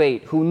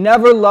reprobate who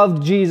never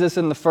loved Jesus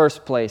in the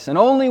first place and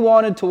only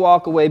wanted to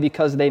walk away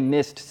because they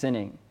missed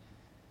sinning.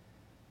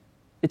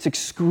 It's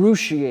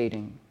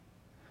excruciating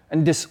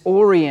and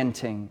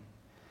disorienting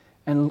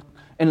and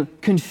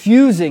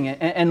confusing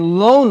and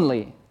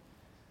lonely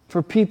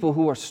for people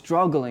who are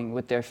struggling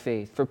with their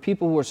faith, for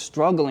people who are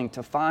struggling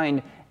to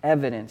find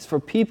evidence,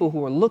 for people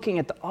who are looking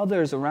at the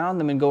others around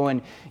them and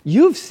going,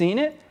 you've seen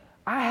it,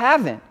 I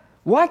haven't.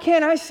 Why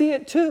can't I see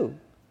it too?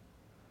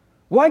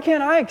 Why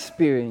can't I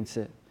experience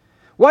it?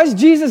 Why is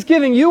Jesus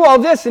giving you all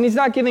this and he's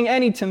not giving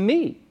any to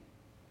me?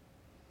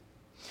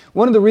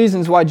 One of the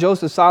reasons why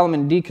Joseph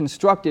Solomon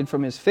deconstructed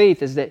from his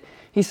faith is that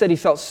he said he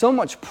felt so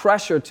much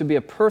pressure to be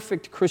a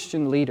perfect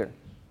Christian leader,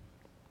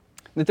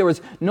 that there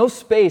was no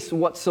space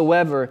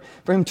whatsoever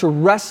for him to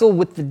wrestle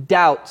with the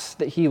doubts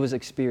that he was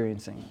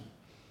experiencing.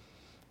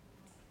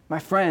 My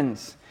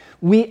friends,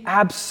 we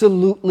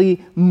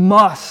absolutely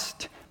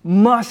must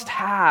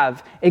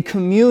have a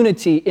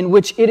community in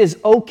which it is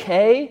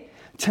okay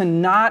to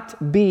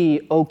not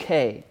be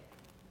okay.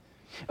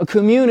 A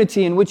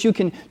community in which you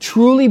can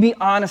truly be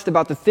honest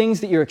about the things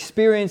that you're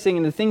experiencing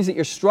and the things that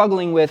you're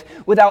struggling with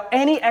without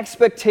any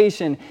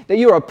expectation that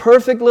you're a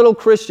perfect little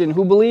Christian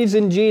who believes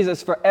in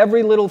Jesus for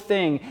every little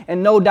thing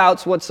and no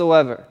doubts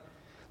whatsoever.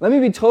 Let me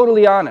be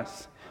totally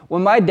honest.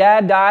 When my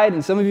dad died,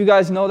 and some of you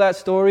guys know that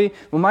story,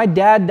 when my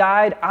dad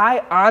died, I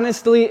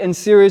honestly and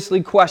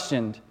seriously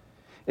questioned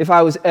if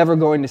I was ever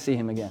going to see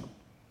him again.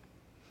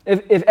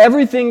 If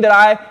everything that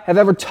I have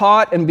ever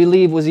taught and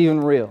believed was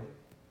even real.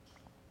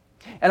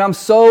 And I'm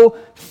so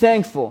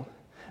thankful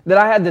that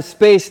I had the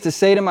space to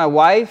say to my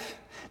wife,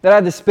 that I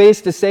had the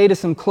space to say to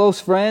some close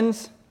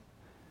friends,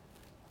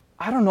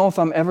 I don't know if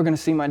I'm ever going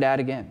to see my dad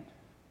again.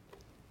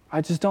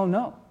 I just don't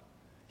know.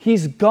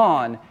 He's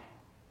gone,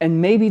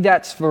 and maybe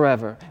that's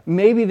forever.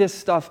 Maybe this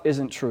stuff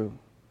isn't true.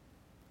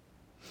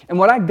 And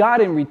what I got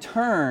in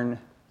return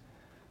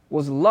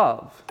was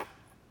love,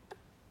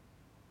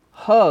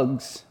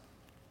 hugs,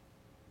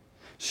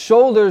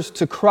 shoulders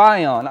to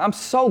cry on. I'm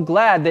so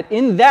glad that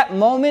in that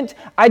moment,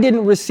 I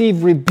didn't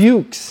receive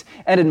rebukes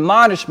and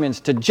admonishments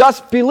to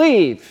just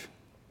believe.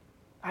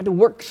 I had to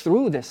work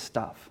through this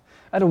stuff.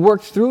 I had to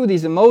work through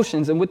these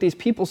emotions, and with these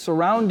people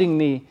surrounding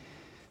me,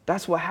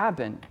 that's what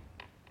happened.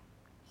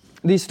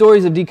 These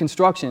stories of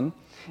deconstruction,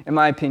 in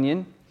my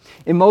opinion,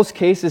 in most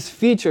cases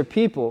feature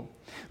people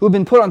who have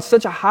been put on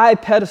such a high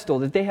pedestal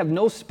that they have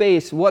no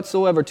space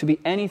whatsoever to be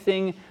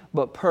anything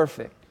but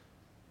perfect.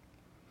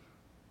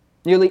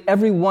 Nearly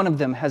every one of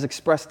them has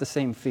expressed the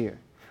same fear.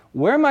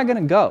 Where am I going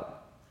to go?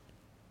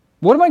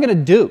 What am I going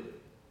to do?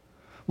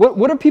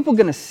 What are people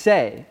going to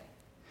say?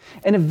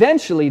 And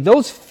eventually,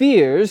 those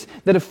fears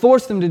that have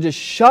forced them to just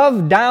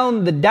shove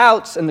down the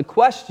doubts and the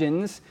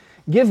questions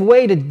give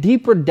way to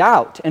deeper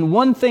doubt. And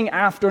one thing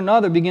after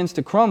another begins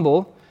to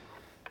crumble.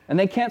 and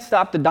they can't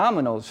stop the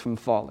dominoes from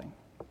falling.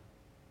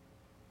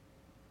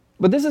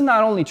 But this is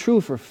not only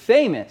true for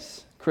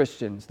famous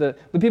Christians, the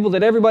people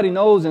that everybody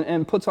knows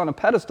and puts on a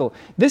pedestal.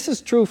 This is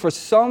true for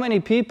so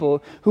many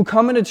people who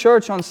come into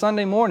church on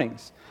Sunday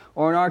mornings,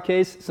 or in our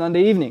case,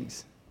 Sunday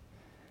evenings.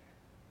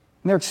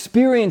 And they're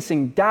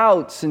experiencing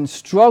doubts and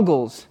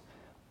struggles,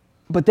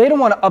 but they don't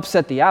want to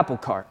upset the apple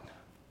cart.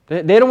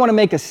 They don't want to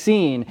make a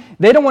scene.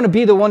 They don't want to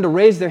be the one to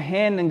raise their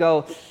hand and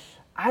go,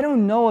 I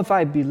don't know if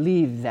I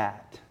believe that.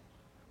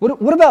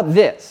 What about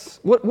this?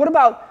 What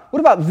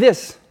about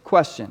this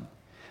question?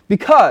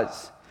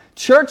 Because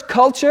church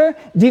culture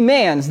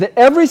demands that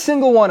every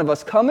single one of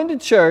us come into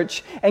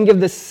church and give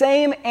the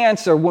same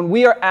answer when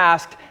we are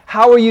asked,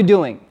 how are you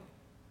doing?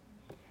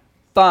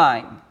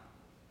 Fine.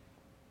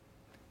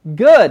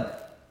 Good.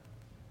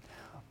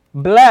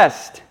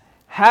 Blessed.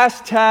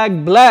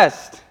 Hashtag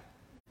blessed.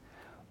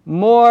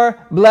 More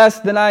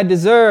blessed than I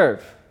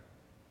deserve.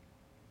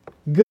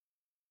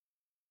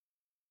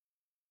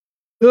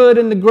 Good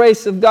in the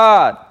grace of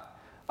God.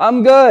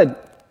 I'm good.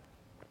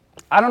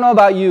 I don't know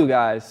about you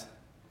guys,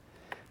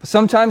 but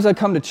sometimes I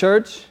come to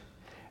church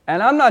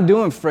and I'm not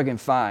doing friggin'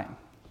 fine.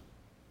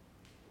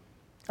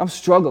 I'm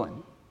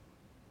struggling.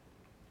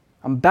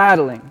 I'm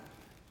battling.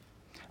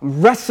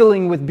 I'm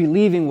wrestling with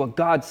believing what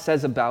God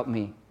says about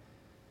me.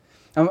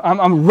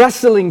 I'm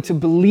wrestling to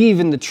believe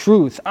in the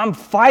truth. I'm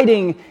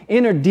fighting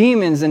inner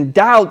demons and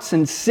doubts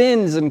and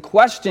sins and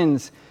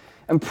questions.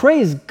 And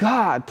praise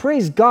God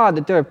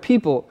that there are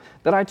people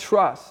that I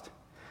trust,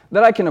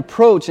 that I can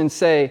approach and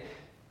say,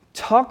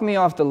 talk me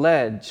off the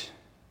ledge.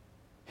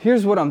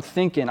 Here's what I'm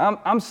thinking.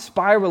 I'm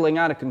spiraling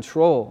out of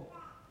control.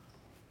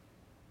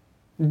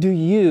 Do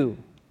you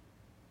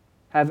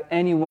have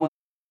anyone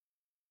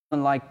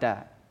like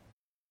that?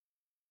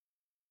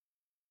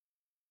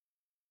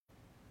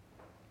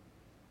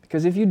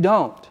 Because if you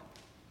don't,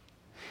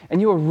 and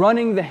you are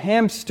running the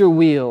hamster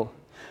wheel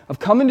of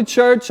coming to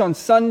church on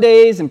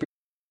Sundays and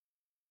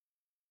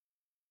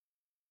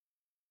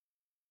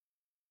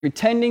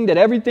pretending that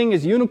everything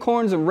is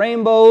unicorns and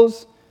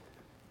rainbows,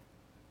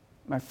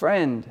 my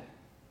friend,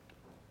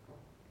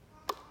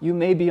 you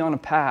may be on a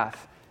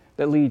path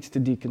that leads to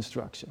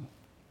deconstruction.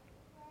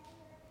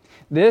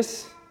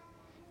 This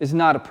is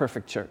not a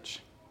perfect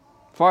church.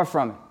 Far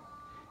from it.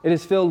 It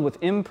is filled with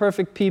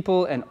imperfect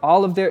people and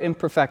all of their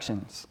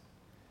imperfections.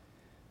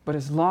 But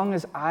as long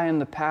as I am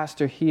the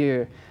pastor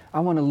here,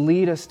 I want to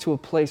lead us to a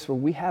place where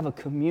we have a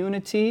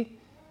community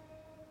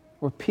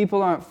where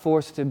people aren't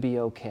forced to be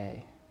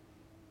okay.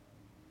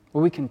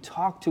 Where we can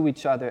talk to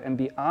each other and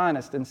be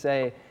honest and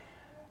say,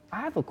 I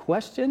have a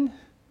question.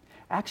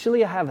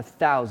 Actually, I have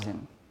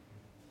 1,000.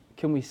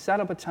 Can we set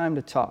up a time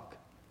to talk?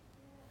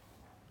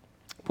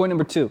 Point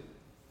number 2.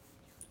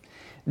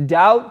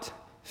 Doubt,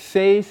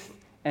 faith,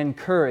 and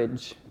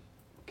courage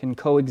can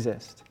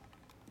coexist.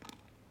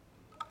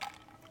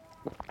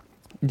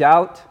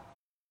 Doubt,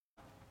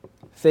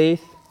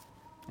 faith,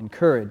 and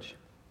courage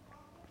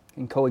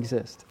can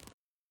coexist.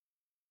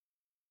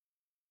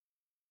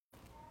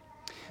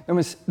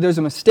 There's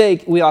a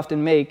mistake we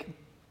often make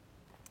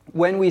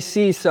when we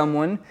see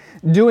someone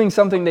doing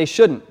something they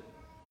shouldn't.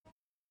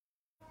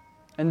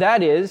 And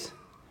that is,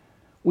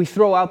 we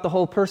throw out the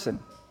whole person.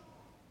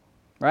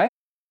 Right?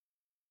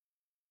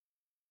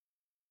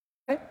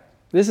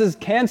 This is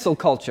cancel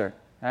culture,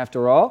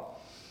 after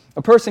all.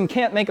 A person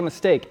can't make a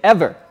mistake,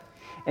 ever.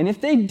 And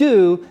if they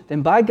do,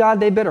 then by God,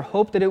 they better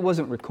hope that it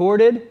wasn't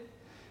recorded.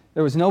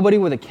 There was nobody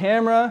with a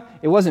camera.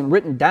 It wasn't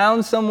written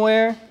down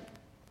somewhere.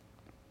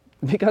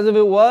 Because if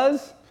it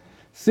was,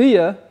 see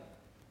ya.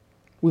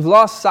 We've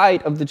lost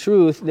sight of the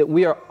truth that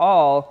we are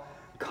all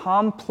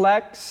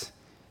complex,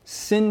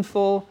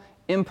 sinful,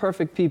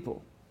 imperfect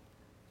people.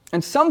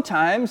 And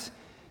sometimes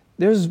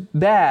there's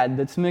bad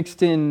that's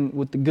mixed in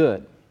with the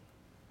good.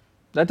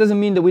 That doesn't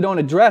mean that we don't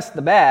address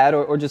the bad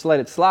or just let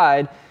it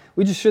slide.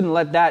 We just shouldn't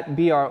let that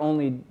be our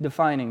only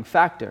defining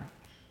factor.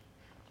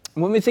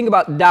 When we think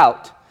about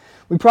doubt,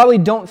 we probably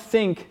don't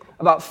think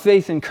about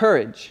faith and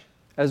courage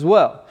as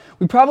well.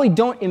 We probably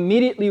don't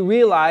immediately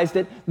realize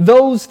that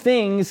those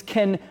things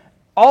can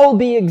all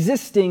be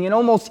existing in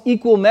almost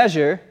equal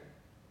measure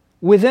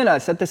within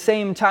us at the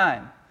same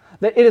time.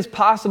 That it is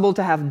possible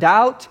to have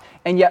doubt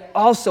and yet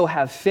also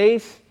have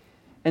faith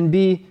and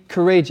be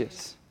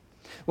courageous.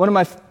 One of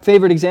my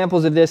favorite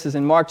examples of this is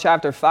in Mark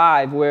chapter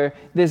 5, where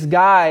this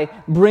guy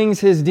brings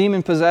his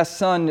demon-possessed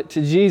son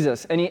to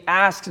Jesus, and he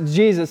asks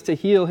Jesus to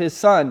heal his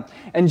son.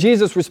 And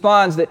Jesus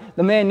responds that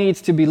the man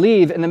needs to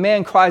believe, and the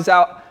man cries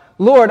out,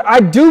 Lord, I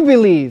do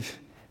believe.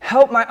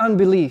 Help my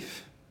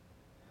unbelief.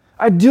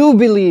 I do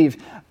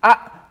believe.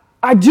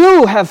 I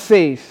do have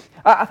faith.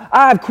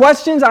 I have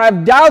questions, I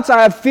have doubts,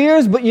 I have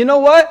fears, but you know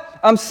what?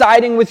 I'm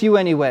siding with you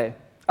anyway.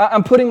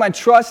 I'm putting my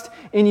trust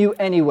in you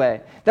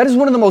anyway. That is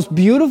one of the most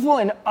beautiful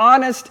and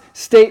honest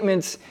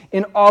statements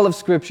in all of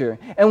Scripture.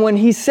 And when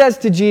he says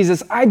to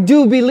Jesus, I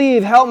do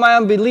believe, help my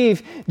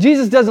unbelief,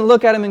 Jesus doesn't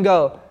look at him and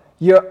go,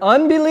 your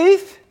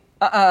unbelief?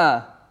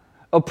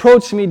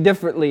 Approach me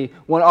differently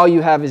when all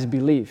you have is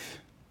belief.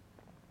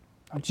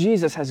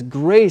 Jesus has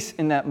grace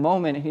in that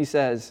moment, and he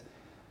says,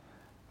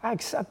 I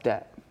accept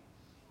that.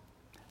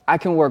 I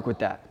can work with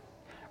that.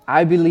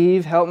 I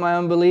believe, help my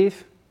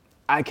unbelief.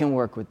 I can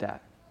work with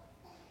that.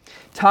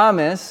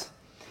 Thomas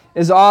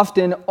is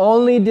often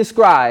only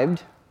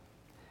described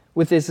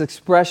with this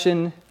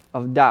expression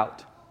of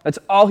doubt. That's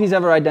all he's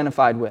ever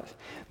identified with.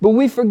 But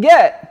we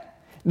forget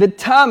that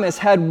Thomas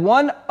had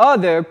one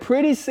other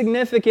pretty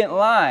significant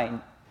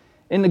line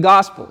in the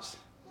Gospels,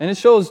 and it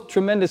shows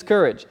tremendous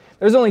courage.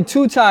 There's only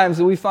 2 times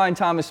that we find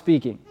Thomas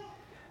speaking.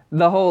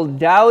 The whole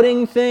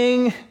doubting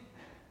thing,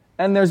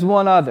 and there's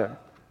one other.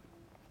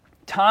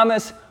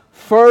 Thomas'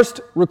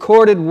 first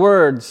recorded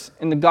words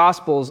in the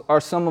Gospels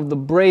are some of the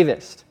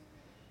bravest.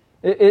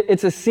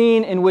 It's a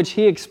scene in which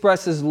he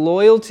expresses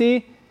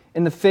loyalty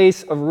in the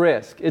face of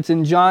risk. It's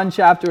in John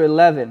chapter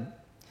 11.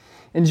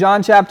 In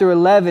John chapter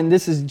 11,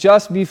 this is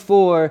just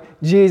before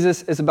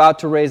Jesus is about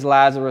to raise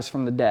Lazarus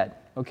from the dead.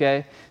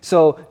 Okay?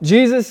 So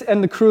Jesus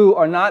and the crew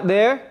are not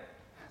there.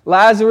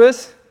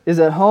 Lazarus is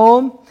at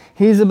home.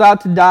 He's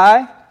about to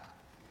die.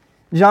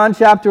 John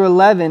chapter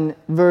 11,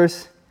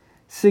 verse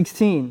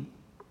 16.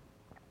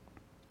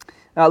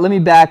 Let me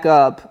back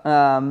up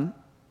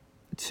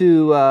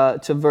to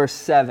verse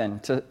 7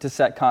 to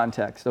set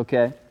context,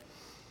 okay?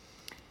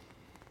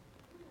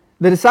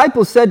 The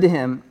disciples said to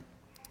him,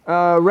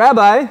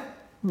 Rabbi,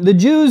 the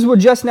Jews were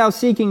just now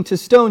seeking to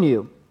stone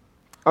you.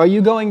 Are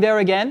you going there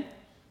again?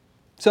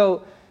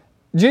 So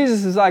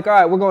Jesus is like, all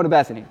right, we're going to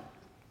Bethany.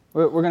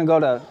 We're going to go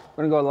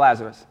to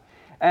Lazarus.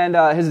 And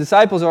his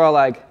disciples are all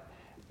like,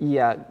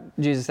 yeah,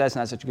 Jesus, that's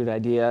not such a good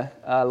idea.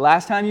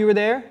 Last time you were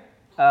there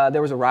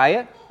was a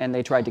riot, and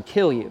they tried to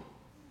kill you.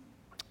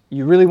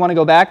 You really want to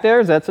go back there?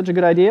 Is that such a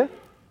good idea?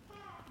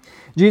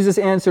 Jesus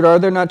answered, are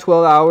there not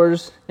 12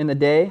 hours in the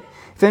day?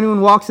 If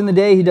anyone walks in the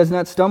day, he does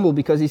not stumble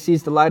because he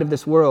sees the light of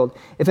this world.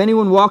 If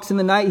anyone walks in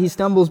the night, he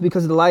stumbles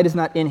because the light is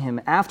not in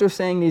him. After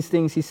saying these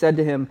things, he said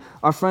to him,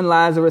 our friend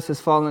Lazarus has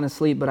fallen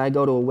asleep, but I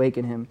go to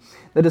awaken him.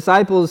 The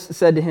disciples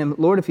said to him,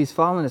 Lord, if he's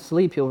fallen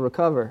asleep, he'll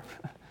recover.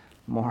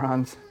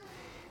 Morons.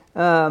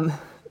 Now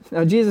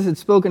Jesus had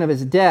spoken of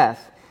his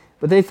death,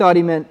 but they thought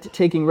he meant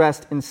taking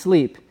rest in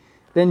sleep.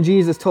 Then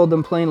Jesus told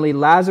them plainly,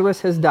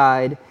 Lazarus has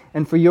died,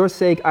 and for your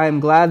sake I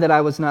am glad that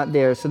I was not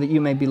there, so that you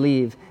may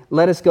believe.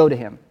 Let us go to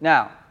him.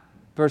 Now,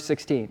 verse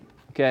 16,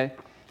 okay?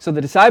 So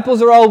the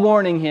disciples are all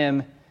warning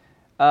him,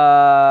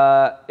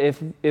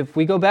 if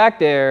we go back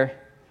there,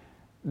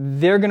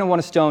 they're going to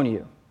want to stone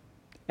you,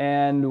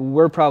 and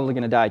we're probably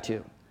going to die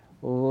too.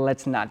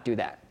 Let's not do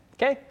that,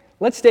 okay?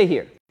 Let's stay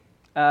here.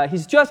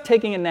 He's just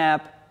taking a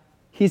nap.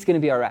 He's going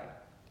to be all right.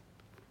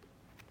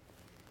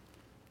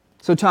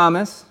 So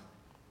Thomas,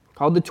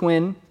 called the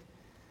twin,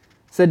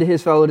 said to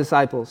his fellow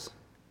disciples,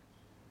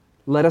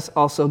 let us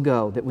also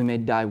go, that we may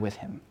die with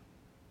him.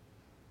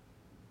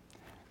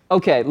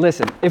 Okay,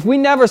 listen, if we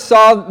never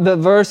saw the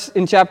verse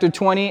in chapter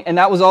 20 and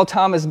that was all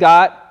Thomas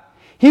got,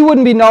 he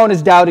wouldn't be known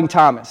as Doubting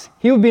Thomas.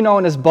 He would be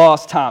known as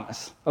Boss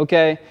Thomas,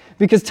 okay?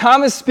 Because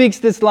Thomas speaks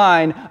this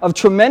line of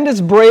tremendous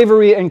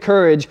bravery and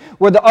courage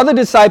where the other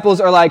disciples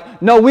are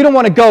like, no, we don't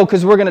want to go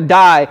because we're going to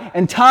die.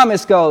 And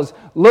Thomas goes,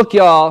 look,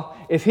 y'all,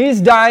 if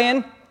he's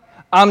dying,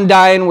 I'm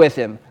dying with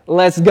him.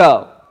 Let's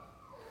go.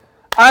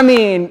 I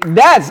mean,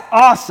 that's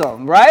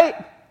awesome,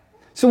 right?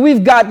 So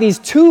we've got these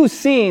 2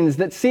 scenes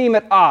that seem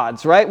at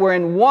odds, right? Where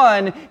in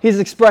one, he's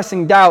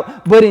expressing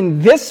doubt, but in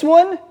this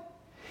one,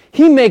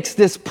 he makes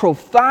this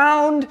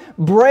profound,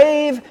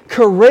 brave,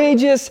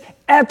 courageous,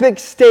 epic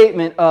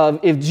statement of,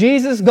 if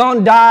Jesus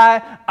gonna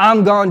die,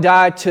 I'm gonna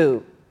die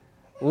too.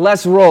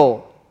 Let's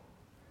roll.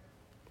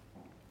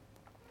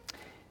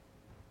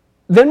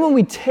 Then when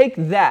we take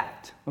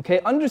that, okay,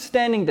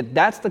 understanding that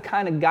that's the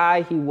kind of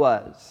guy he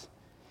was,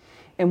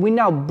 and we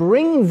now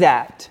bring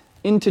that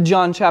into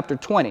John chapter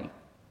 20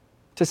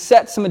 to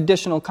set some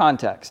additional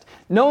context.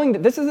 Knowing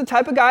that this is the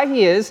type of guy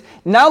he is,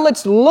 now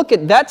let's look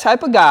at that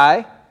type of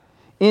guy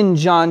in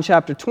John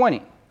chapter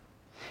 20.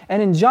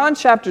 And in John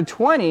chapter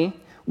 20,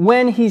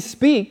 when he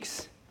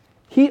speaks,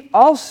 he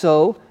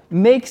also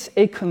makes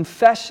a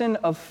confession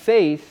of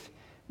faith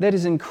that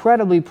is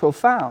incredibly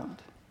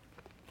profound.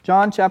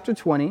 John chapter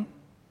 20,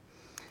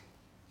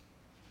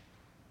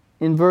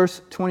 in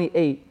verse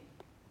 28,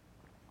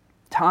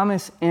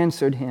 Thomas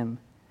answered him,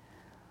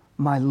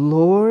 my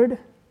Lord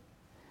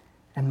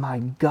and my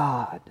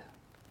God.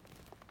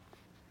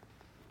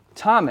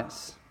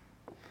 Thomas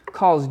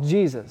calls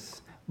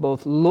Jesus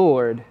both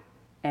Lord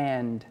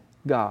and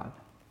God.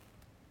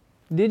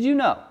 Did you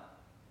know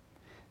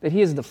that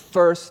he is the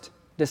first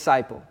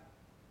disciple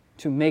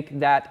to make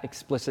that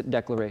explicit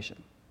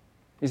declaration?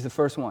 He's the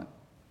first one.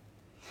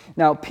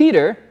 Now,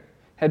 Peter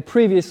had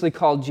previously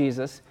called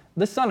Jesus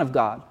the Son of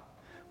God,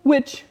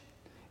 which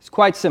is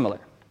quite similar.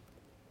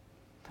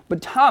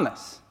 But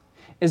Thomas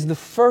is the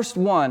first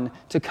one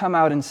to come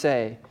out and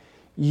say,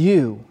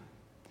 you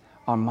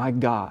are my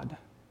God.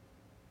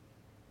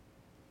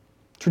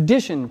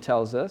 Tradition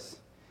tells us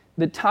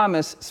that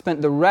Thomas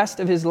spent the rest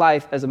of his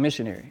life as a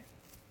missionary,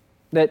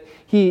 that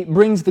he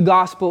brings the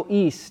gospel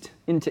east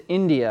into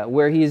India,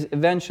 where he's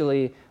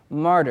eventually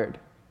martyred.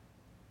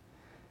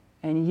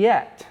 And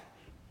yet,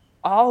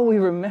 all we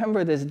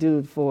remember this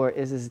dude for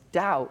is his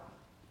doubt.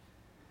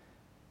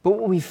 But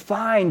what we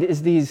find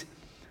is these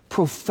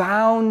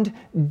profound,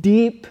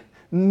 deep,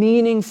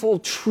 meaningful,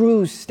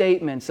 true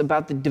statements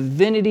about the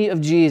divinity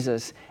of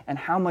Jesus and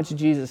how much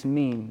Jesus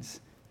means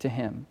to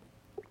him.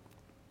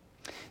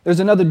 There's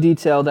another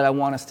detail that I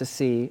want us to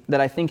see that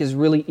I think is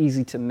really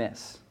easy to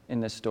miss in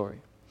this story.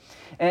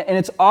 And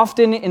it's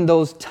often in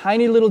those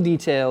tiny little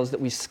details that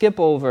we skip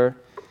over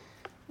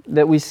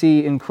that we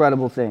see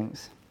incredible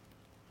things.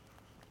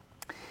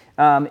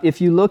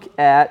 If you look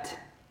at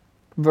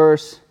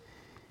verse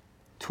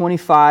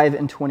 25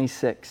 and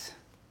 26.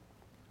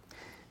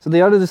 So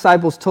the other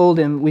disciples told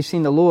him, "We've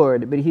seen the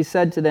Lord." But he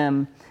said to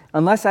them,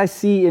 "Unless I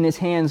see in his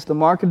hands the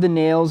mark of the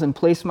nails, and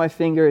place my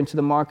finger into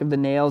the mark of the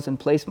nails, and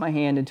place my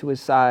hand into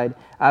his side,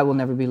 I will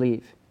never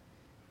believe."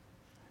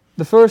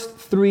 The first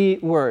 3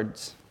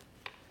 words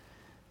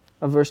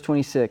of verse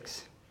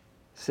 26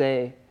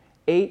 say,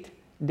 8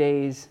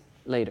 days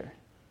later.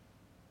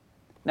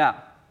 Now,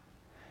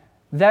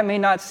 that may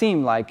not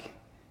seem like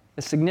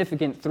a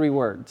significant 3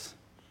 words.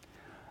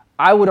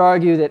 I would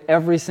argue that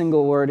every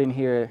single word in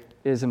here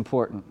is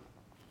important.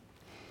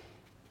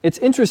 It's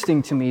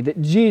interesting to me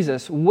that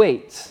Jesus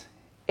waits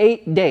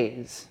 8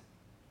 days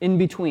in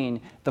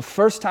between the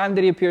first time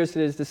that he appears to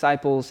his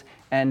disciples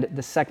and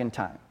the second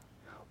time.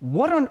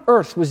 What on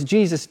earth was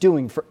Jesus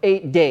doing for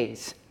 8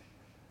 days?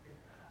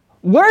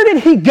 Where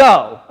did he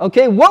go?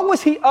 Okay, what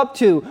was he up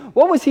to?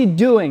 What was he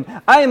doing?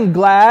 I am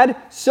glad,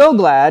 so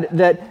glad,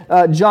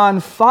 that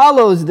John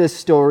follows this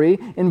story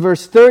in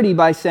verse 30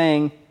 by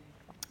saying,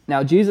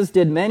 "Now Jesus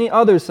did many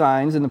other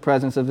signs in the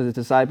presence of his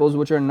disciples,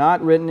 which are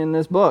not written in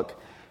this book."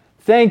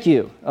 Thank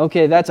you.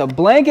 Okay, that's a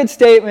blanket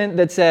statement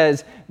that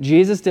says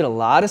Jesus did a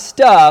lot of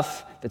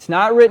stuff that's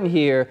not written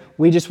here.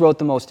 We just wrote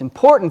the most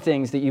important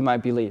things that you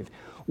might believe.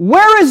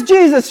 Where is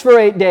Jesus for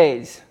 8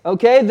 days?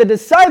 Okay, the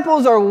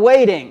disciples are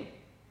waiting.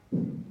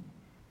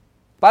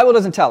 Bible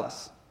doesn't tell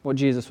us what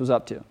Jesus was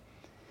up to.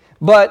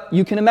 But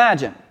you can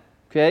imagine,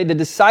 okay, the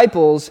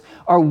disciples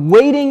are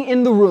waiting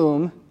in the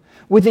room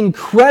with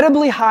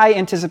incredibly high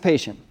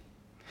anticipation.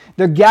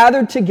 They're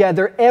gathered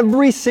together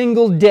every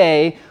single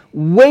day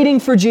waiting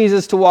for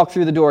Jesus to walk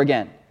through the door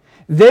again.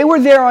 They were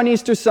there on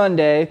Easter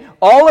Sunday,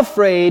 all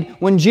afraid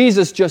when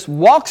Jesus just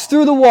walks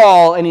through the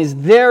wall and he's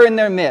there in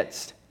their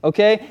midst.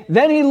 Okay?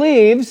 Then he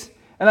leaves,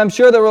 and I'm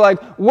sure they were like,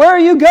 "Where are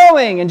you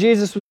going?" And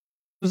Jesus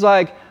was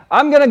like,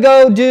 "I'm going to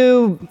go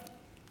do..."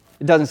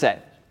 It doesn't say.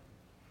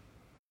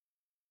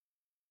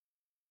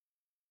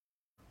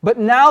 But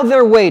now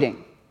they're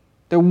waiting.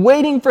 They're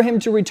waiting for him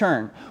to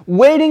return,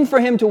 waiting for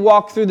him to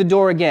walk through the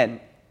door again.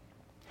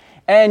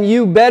 And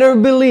you better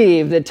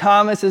believe that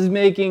Thomas is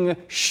making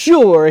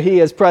sure he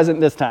is present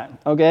this time,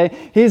 okay?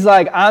 He's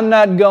like, "I'm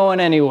not going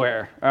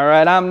anywhere, all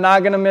right? I'm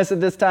not going to miss it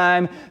this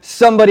time.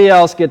 Somebody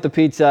else get the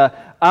pizza.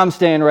 I'm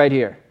staying right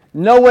here.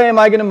 No way am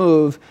I going to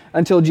move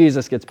until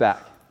Jesus gets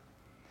back."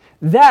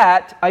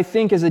 That, I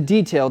think, is a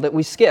detail that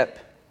we skip.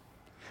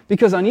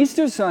 Because on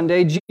Easter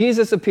Sunday,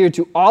 Jesus appeared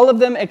to all of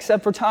them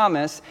except for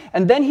Thomas,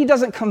 and then he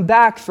doesn't come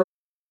back for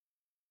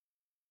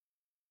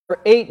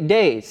 8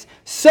 days.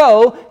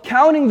 So,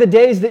 counting the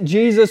days that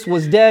Jesus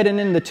was dead and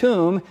in the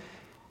tomb,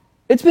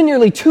 it's been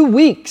nearly 2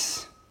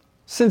 weeks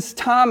since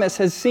Thomas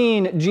has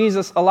seen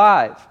Jesus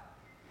alive.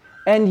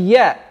 And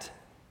yet,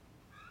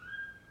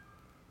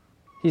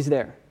 he's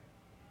there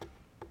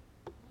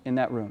in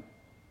that room.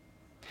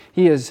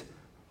 He is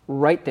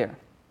right there,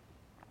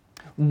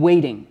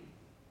 waiting.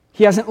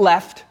 He hasn't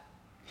left.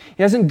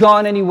 He hasn't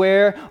gone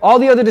anywhere. All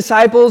the other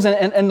disciples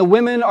and the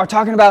women are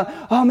talking about,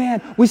 "Oh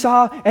man, we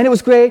saw and it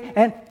was great,"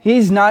 and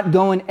he's not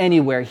going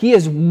anywhere. He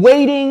is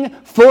waiting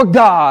for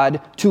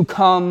God to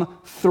come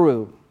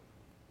through.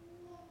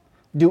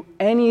 Do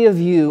any of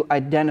you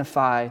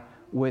identify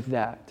with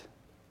that?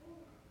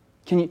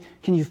 Can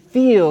you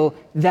feel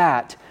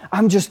that?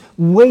 I'm just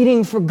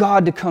waiting for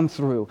God to come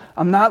through.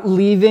 I'm not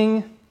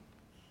leaving.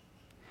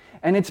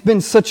 And it's been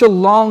such a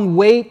long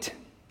wait,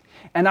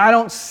 and I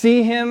don't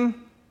see him.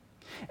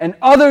 And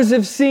others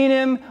have seen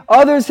him,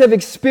 others have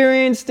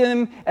experienced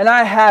him, and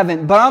I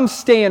haven't. But I'm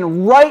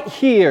staying right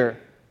here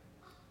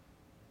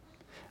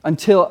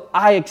until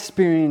I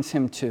experience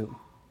him too.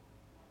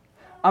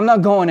 I'm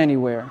not going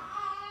anywhere.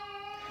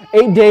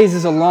 8 days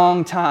is a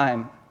long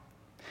time,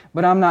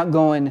 but I'm not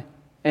going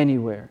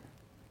anywhere.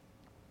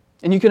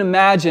 And you can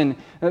imagine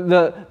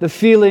the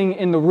feeling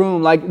in the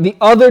room, like the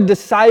other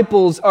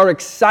disciples are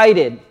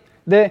excited.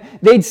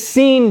 They'd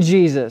seen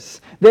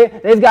Jesus.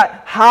 They've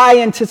got high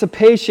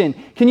anticipation.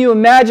 Can you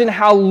imagine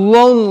how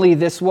lonely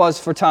this was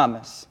for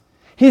Thomas?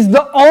 He's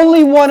the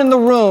only one in the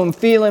room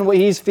feeling what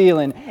he's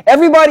feeling.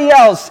 Everybody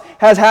else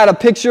has had a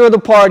picture of the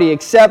party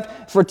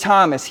except for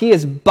Thomas. He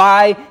is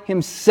by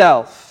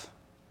himself.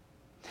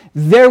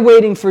 They're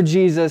waiting for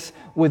Jesus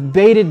with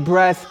bated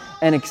breath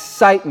and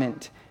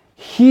excitement.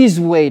 He's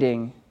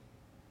waiting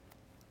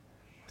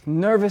with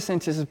nervous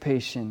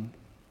anticipation.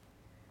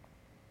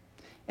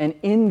 And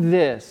in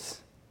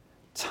this,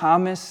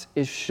 Thomas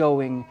is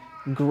showing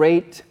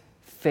great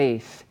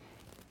faith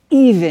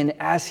even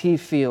as he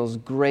feels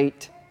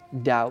great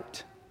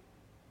doubt.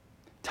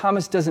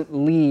 Thomas doesn't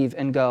leave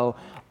and go,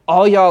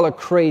 all y'all are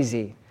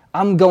crazy.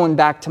 I'm going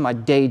back to my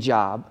day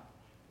job.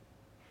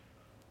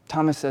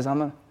 Thomas says, I'm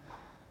going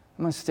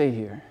to stay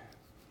here.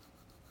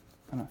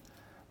 I'm going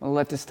to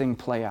let this thing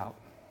play out.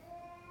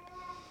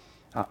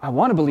 I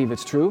want to believe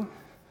it's true.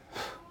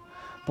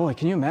 Boy,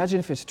 can you imagine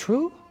if it's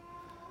true?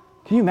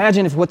 Can you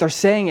imagine if what they're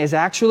saying is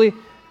actually?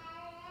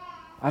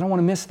 I don't want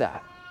to miss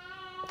that.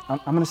 I'm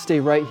going to stay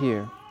right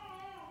here.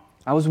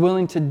 I was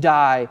willing to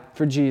die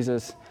for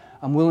Jesus.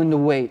 I'm willing to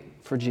wait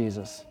for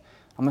Jesus.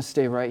 I'm going to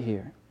stay right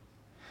here.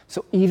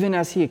 So even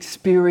as he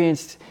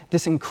experienced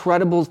this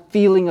incredible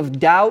feeling of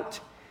doubt,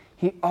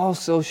 he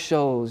also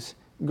shows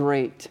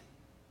great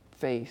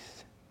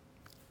faith.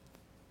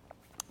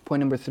 Point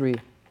number 3.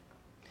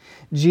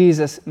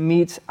 Jesus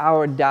meets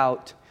our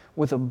doubt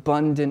with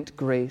abundant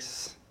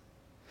grace.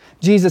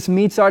 Jesus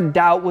meets our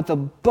doubt with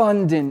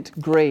abundant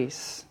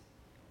grace.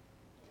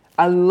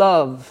 I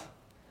love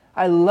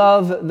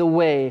the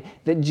way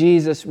that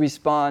Jesus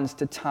responds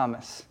to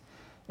Thomas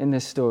in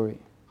this story.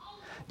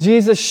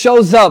 Jesus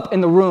shows up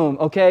in the room,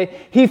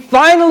 okay? He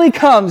finally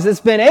comes. It's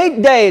been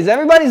 8 days.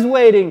 Everybody's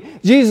waiting.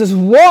 Jesus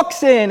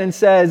walks in and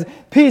says,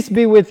 "Peace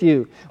be with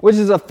you," which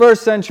is a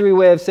first century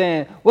way of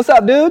saying, "What's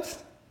up,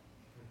 dudes?"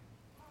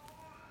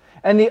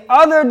 And the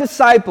other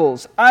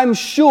disciples, I'm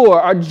sure,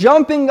 are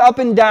jumping up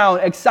and down,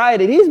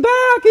 excited. He's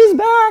back, he's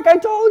back. I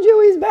told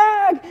you he's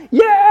back.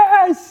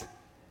 Yes.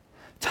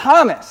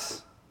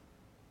 Thomas,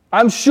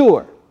 I'm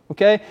sure,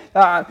 okay?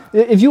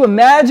 If you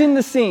imagine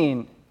the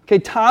scene, okay,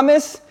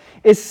 Thomas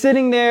is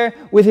sitting there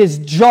with his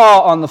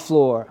jaw on the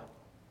floor.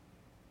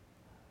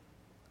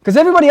 Because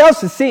everybody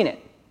else has seen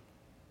it.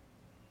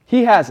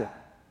 He hasn't.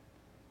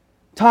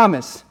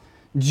 Thomas,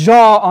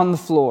 jaw on the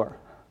floor.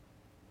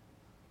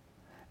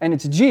 And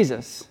it's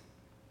Jesus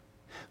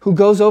who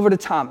goes over to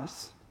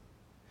Thomas,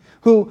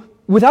 who,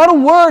 without a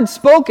word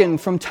spoken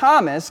from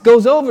Thomas,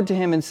 goes over to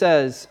him and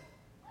says,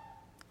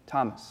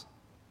 "Thomas,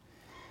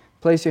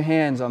 place your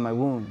hands on my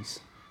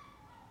wounds."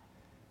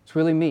 It's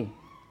really me.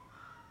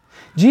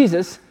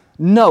 Jesus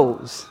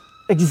knows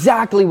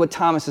exactly what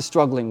Thomas is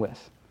struggling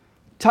with.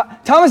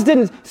 Thomas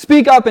didn't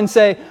speak up and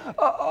say,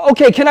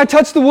 "Okay, can I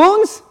touch the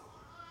wounds?"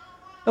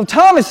 No,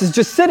 Thomas is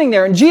just sitting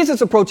there, and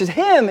Jesus approaches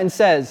him and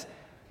says,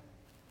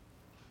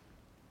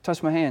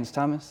 "Touch my hands,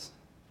 Thomas.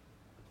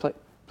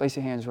 Place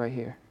your hands right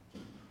here."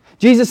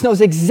 Jesus knows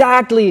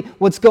exactly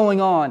what's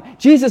going on.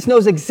 Jesus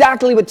knows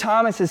exactly what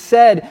Thomas has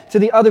said to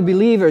the other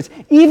believers.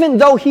 Even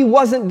though he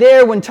wasn't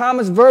there when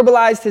Thomas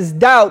verbalized his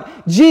doubt,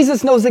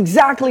 Jesus knows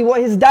exactly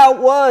what his doubt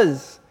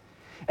was.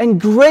 And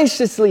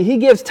graciously, he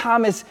gives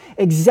Thomas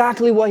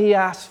exactly what he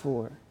asked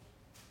for.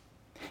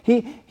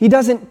 He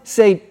doesn't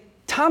say,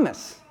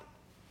 "Thomas,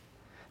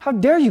 how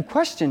dare you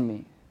question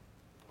me?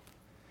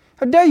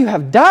 How dare you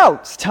have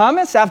doubts,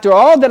 Thomas, after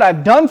all that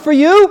I've done for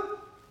you?"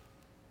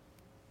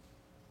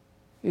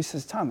 He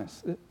says,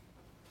 "Thomas,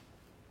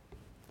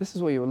 this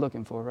is what you were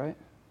looking for, right?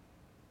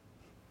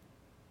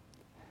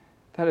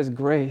 That is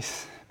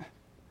grace.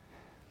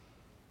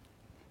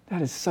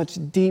 That is such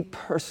deep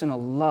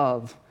personal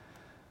love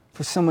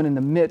for someone in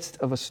the midst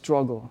of a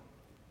struggle."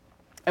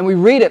 And we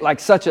read it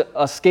like such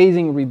a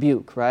scathing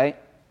rebuke, right?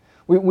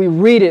 We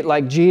read it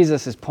like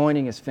Jesus is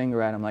pointing his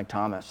finger at him like,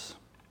 "Thomas,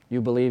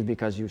 you believe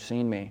because you've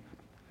seen me.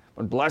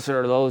 But blessed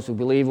are those who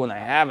believe when they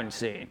haven't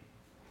seen."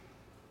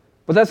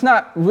 But that's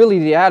not really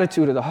the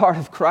attitude of the heart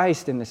of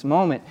Christ in this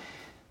moment.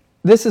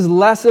 This is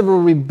less of a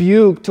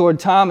rebuke toward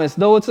Thomas,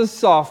 though it's a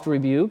soft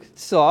rebuke.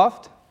 It's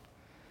soft.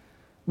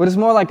 But it's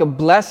more like a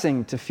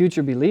blessing to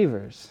future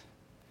believers.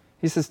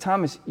 He says,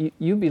 "Thomas,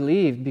 you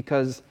believed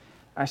because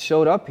I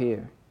showed up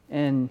here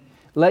and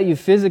let you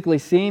physically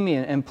see me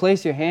and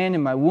place your hand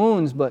in my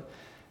wounds, but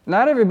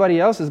not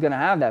everybody else is going to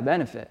have that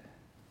benefit.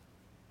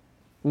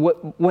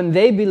 When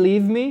they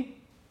believe me,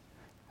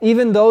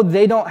 even though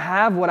they don't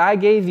have what I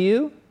gave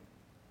you,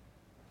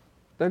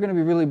 they're going to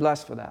be really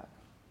blessed for that."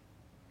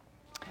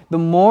 The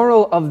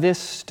moral of this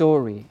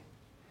story,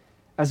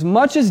 as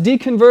much as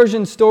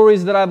deconversion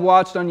stories that I've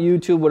watched on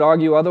YouTube would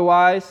argue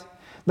otherwise,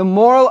 the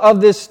moral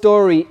of this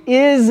story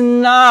is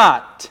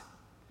not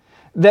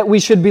that we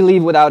should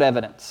believe without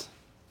evidence.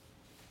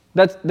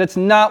 That's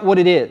not what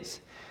it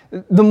is.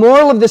 The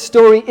moral of this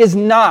story is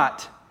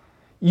not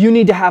you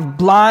need to have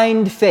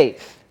blind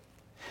faith.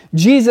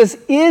 Jesus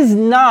is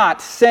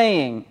not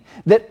saying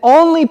that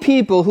only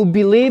people who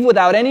believe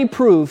without any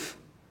proof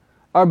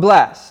are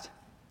blessed.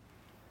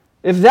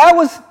 If that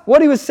was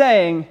what he was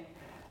saying,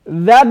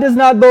 that does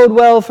not bode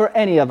well for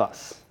any of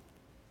us.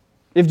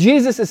 If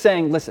Jesus is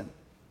saying, listen,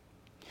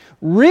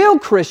 real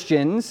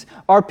Christians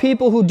are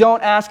people who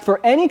don't ask for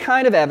any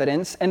kind of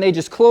evidence and they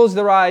just close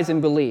their eyes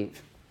and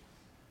believe.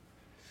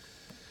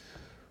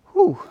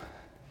 Whew.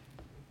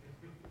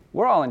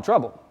 We're all in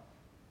trouble.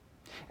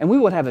 And we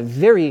would have a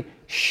very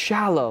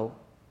shallow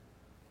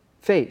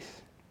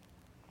faith.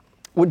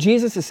 What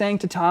Jesus is saying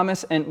to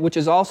Thomas, and which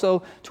is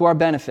also to our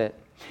benefit,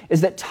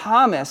 is that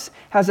Thomas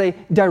has a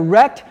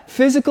direct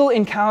physical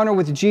encounter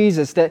with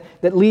Jesus that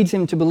leads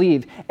him to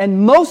believe.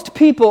 And most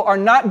people are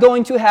not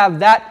going to have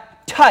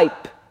that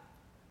type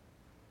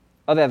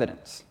of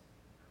evidence.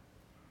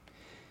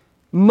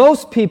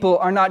 Most people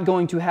are not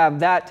going to have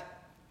that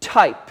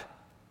type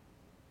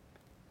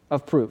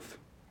of proof.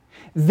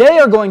 They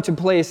are going to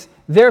place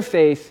their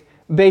faith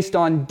based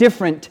on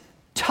different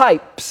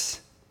types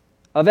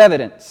of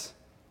evidence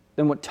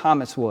than what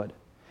Thomas would.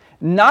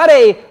 Not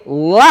a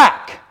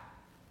lack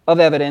of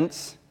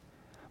evidence,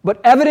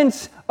 but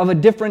evidence of a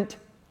different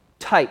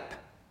type.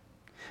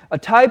 A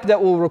type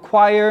that will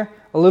require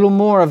a little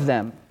more of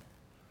them.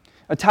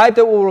 A type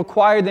that will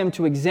require them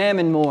to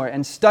examine more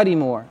and study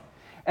more.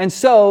 And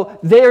so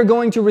they are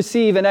going to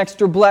receive an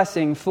extra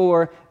blessing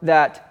for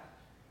that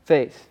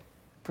faith,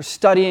 for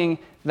studying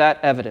that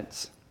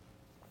evidence.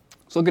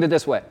 So look at it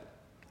this way.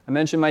 I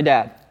mentioned my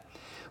dad.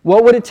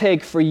 What would it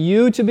take for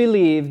you to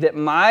believe that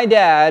my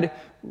dad,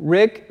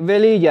 Rick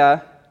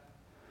Velilla,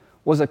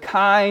 was a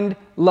kind,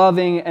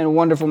 loving, and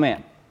wonderful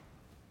man?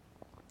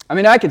 I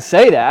mean, I could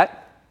say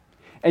that,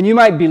 and you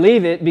might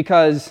believe it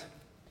because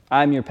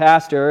I'm your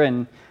pastor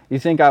and you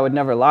think I would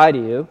never lie to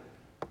you.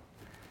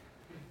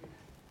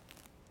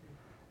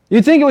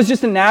 You'd think it was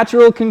just a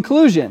natural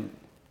conclusion.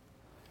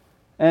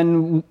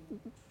 And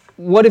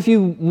what if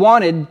you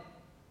wanted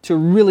to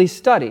really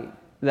study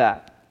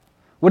that?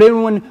 Would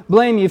anyone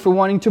blame you for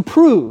wanting to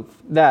prove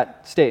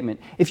that statement?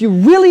 If you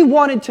really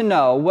wanted to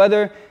know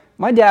whether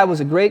my dad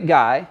was a great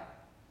guy,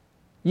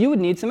 you would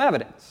need some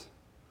evidence.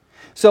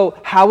 So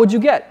how would you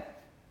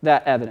get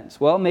that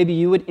evidence? Well, maybe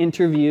you would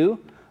interview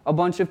a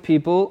bunch of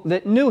people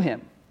that knew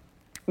him.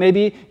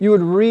 Maybe you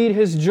would read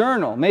his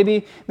journal.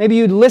 Maybe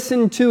you'd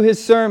listen to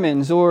his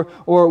sermons or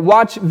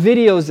watch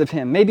videos of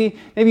him. Maybe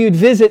you'd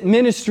visit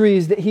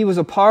ministries that he was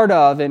a part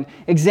of and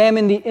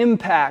examine the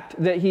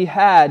impact that he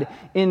had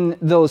in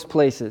those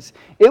places.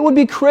 It would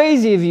be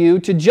crazy of you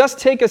to just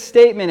take a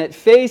statement at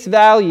face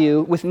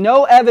value with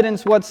no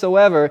evidence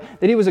whatsoever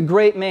that he was a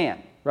great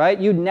man, right?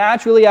 You'd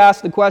naturally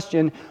ask the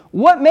question,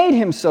 what made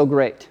him so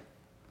great?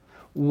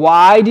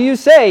 Why do you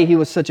say he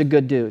was such a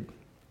good dude?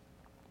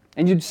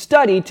 And you'd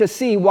study to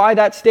see why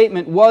that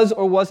statement was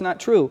or was not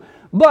true.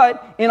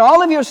 But in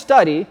all of your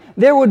study,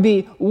 there would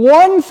be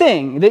one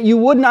thing that you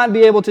would not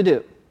be able to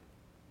do.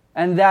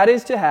 And that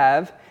is to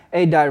have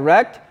a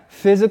direct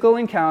physical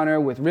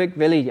encounter with Rick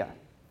Velilla,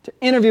 to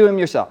interview him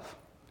yourself.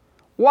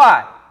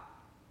 Why?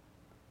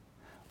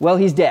 Well,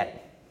 he's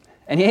dead.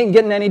 And he ain't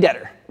getting any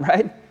deader,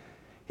 right?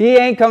 He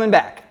ain't coming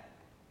back.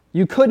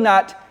 You could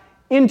not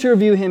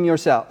interview him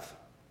yourself.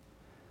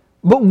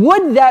 But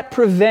would that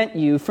prevent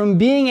you from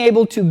being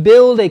able to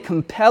build a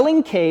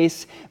compelling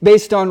case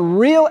based on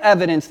real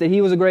evidence that he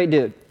was a great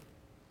dude?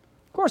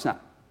 Of course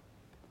not.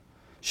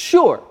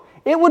 Sure,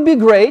 it would be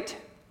great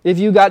if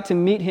you got to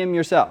meet him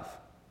yourself.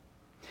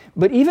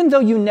 But even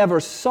though you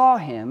never saw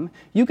him,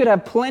 you could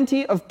have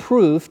plenty of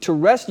proof to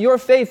rest your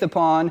faith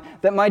upon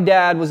that my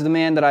dad was the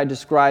man that I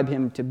describe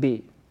him to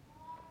be.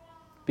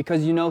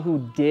 Because you know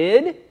who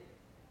did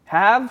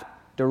have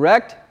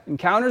direct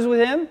encounters with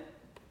him?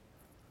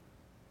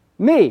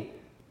 Me.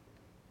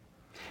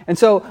 And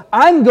so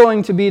I'm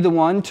going to be the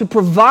one to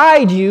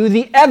provide you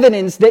the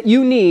evidence that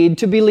you need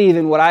to believe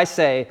in what I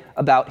say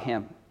about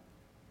him.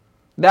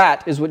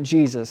 That is what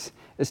Jesus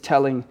is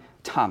telling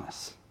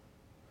Thomas.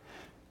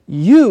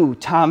 You,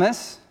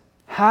 Thomas,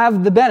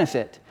 have the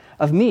benefit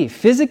of me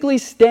physically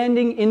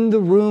standing in the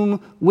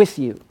room with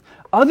you.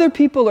 Other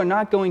people are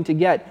not going to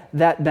get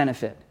that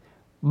benefit,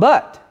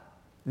 but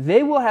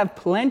they will have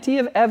plenty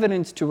of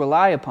evidence to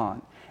rely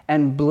upon,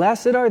 and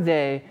blessed are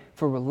they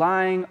for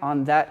relying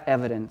on that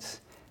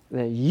evidence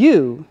that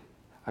you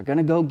are going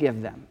to go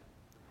give them.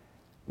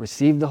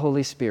 Receive the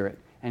Holy Spirit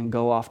and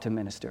go off to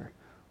minister,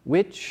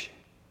 which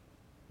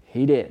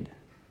he did.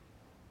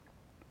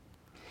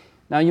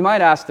 Now you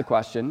might ask the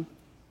question,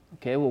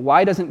 okay, well,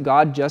 why doesn't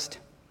God just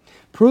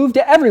prove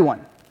to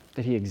everyone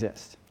that he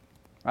exists?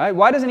 Right?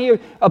 Why doesn't he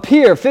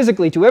appear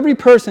physically to every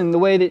person the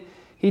way that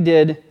he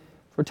did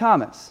for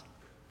Thomas?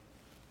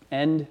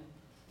 And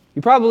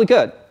he probably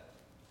could.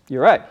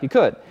 You're right, he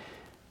could.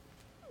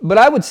 But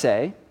I would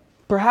say,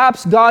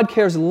 perhaps God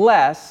cares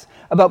less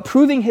about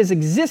proving his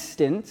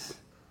existence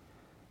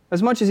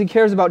as much as he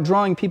cares about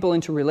drawing people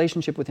into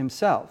relationship with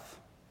himself.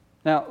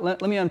 Now, let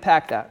me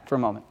unpack that for a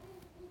moment.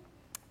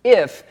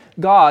 If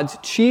God's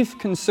chief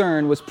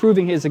concern was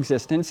proving his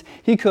existence,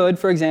 he could,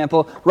 for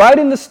example, write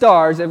in the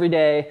stars every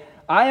day,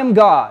 I am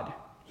God,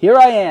 here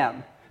I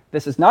am.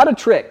 This is not a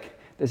trick.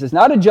 This is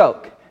not a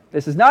joke.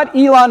 This is not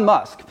Elon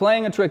Musk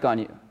playing a trick on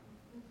you.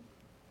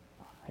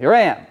 Here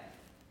I am.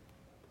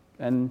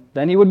 And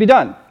then he would be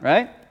done,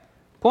 right?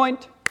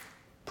 Point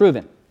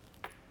proven.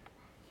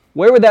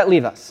 Where would that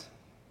leave us?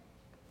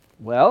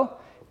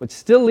 Well, it would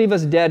still leave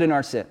us dead in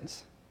our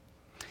sins.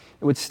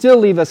 It would still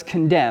leave us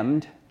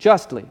condemned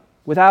justly,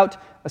 without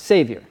a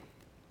Savior.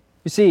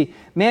 You see,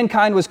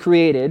 mankind was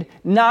created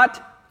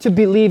not to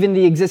believe in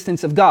the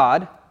existence of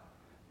God,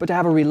 but to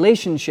have a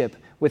relationship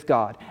with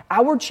God.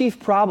 Our chief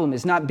problem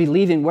is not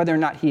believing whether or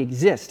not he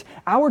exists.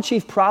 Our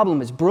chief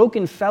problem is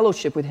broken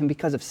fellowship with him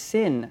because of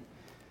sin.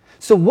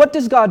 So what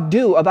does God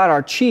do about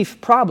our chief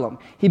problem?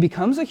 He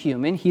becomes a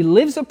human, he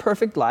lives a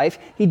perfect life,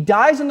 he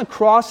dies on the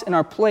cross in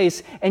our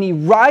place, and he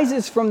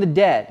rises from the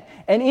dead.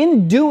 And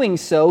in doing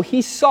so,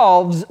 he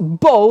solves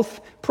both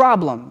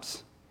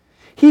problems.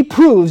 He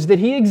proves that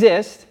he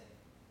exists,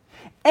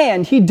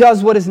 and he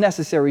does what is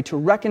necessary to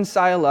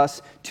reconcile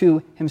us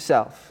to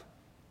himself.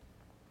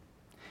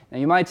 Now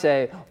you might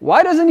say,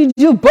 why doesn't he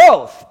do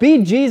both?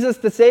 Be Jesus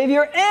the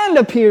Savior and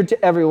appear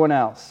to everyone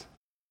else.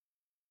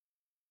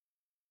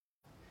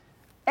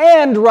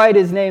 And write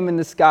his name in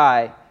the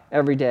sky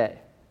every day.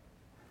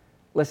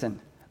 Listen,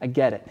 I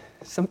get it.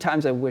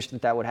 Sometimes I wish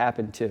that would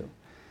happen too.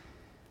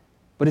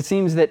 But it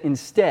seems that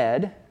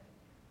instead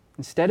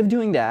of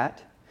doing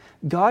that,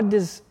 God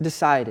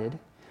decided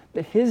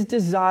that his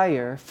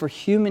desire for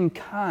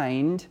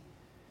humankind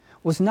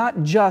was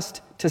not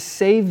just to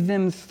save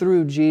them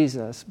through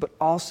Jesus, but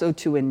also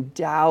to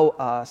endow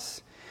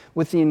us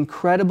with the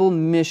incredible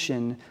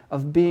mission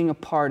of being a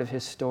part of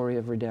his story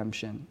of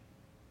redemption.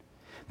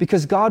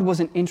 Because God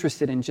wasn't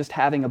interested in just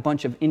having a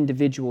bunch of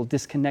individual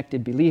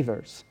disconnected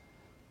believers.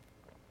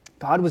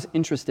 God was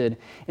interested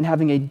in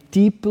having a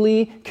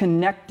deeply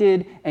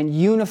connected and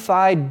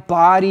unified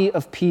body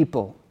of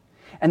people.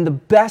 And the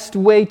best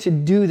way to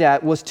do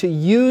that was to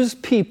use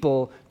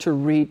people to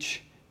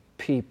reach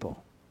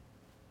people.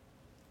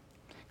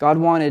 God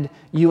wanted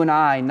you and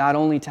I not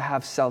only to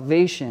have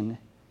salvation,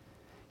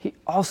 he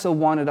also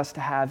wanted us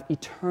to have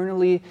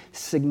eternally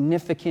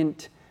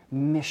significant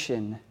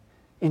mission,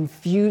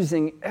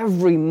 infusing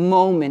every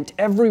moment,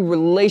 every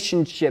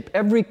relationship,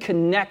 every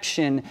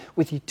connection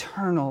with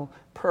eternal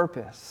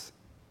purpose.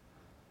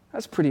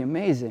 That's pretty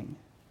amazing.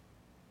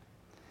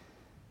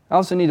 I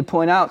also need to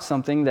point out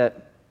something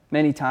that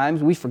many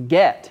times we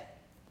forget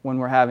when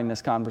we're having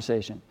this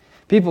conversation.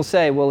 People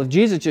say, well, if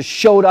Jesus just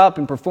showed up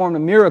and performed a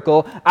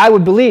miracle, I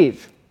would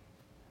believe.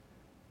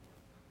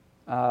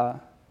 I'd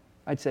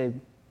say,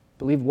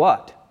 believe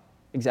what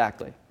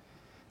exactly?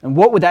 And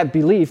what would that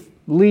belief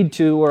lead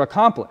to or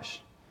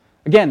accomplish?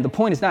 Again, the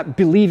point is not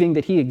believing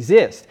that he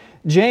exists.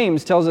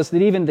 James tells us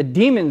that even the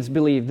demons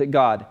believe that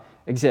God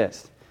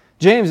exists.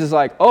 James is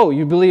like, oh,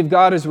 you believe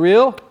God is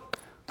real?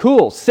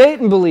 Cool.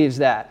 Satan believes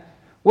that.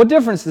 What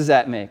difference does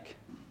that make?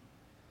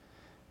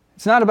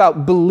 It's not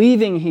about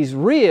believing he's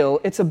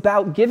real. It's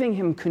about giving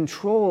him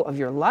control of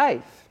your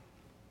life.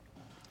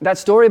 That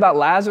story about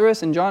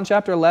Lazarus in John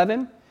chapter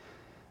 11,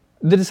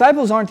 the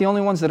disciples aren't the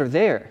only ones that are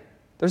there.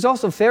 There's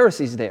also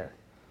Pharisees there.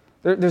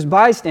 There's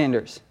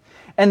bystanders.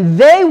 And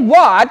they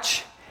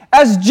watch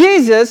as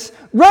Jesus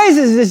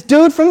raises this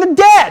dude from the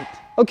dead,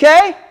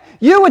 okay?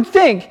 You would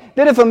think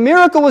that if a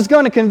miracle was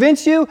going to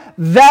convince you,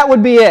 that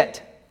would be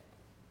it.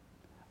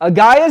 A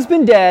guy has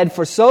been dead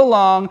for so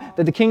long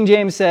that the King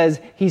James says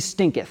he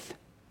stinketh,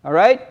 all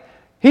right?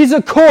 He's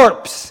a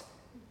corpse,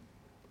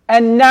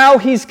 and now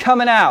he's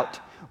coming out.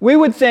 We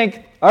would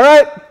think, all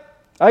right,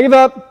 I give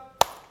up.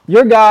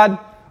 You're God.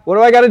 What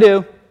do I got to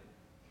do?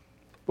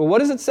 But what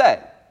does it say?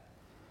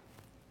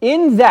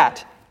 In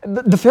that,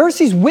 the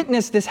Pharisees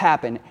witnessed this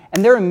happen,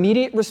 and their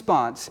immediate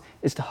response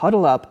is to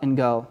huddle up and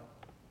go,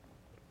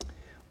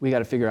 we got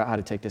to figure out how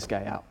to take this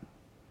guy out.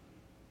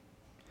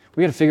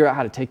 We got to figure out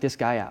how to take this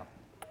guy out.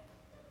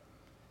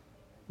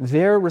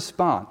 Their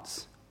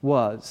response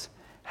was,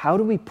 how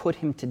do we put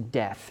him to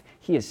death?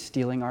 He is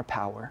stealing our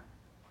power.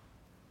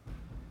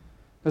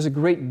 There's a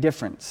great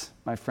difference,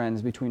 my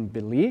friends, between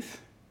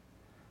belief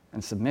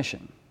and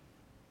submission.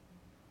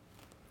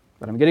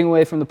 But I'm getting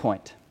away from the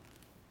point.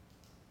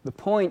 The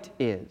point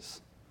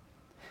is,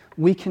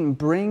 we can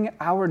bring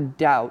our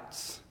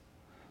doubts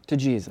to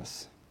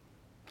Jesus.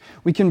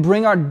 We can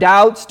bring our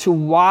doubts to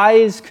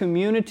wise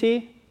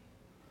community,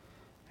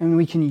 and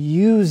we can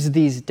use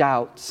these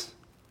doubts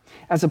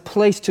as a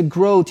place to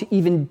grow to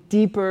even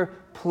deeper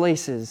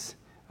places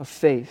of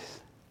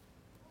faith.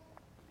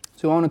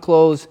 So I want to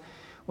close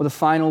with a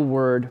final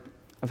word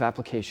of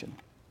application.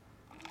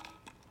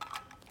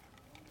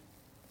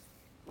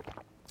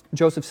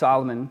 Joseph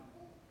Solomon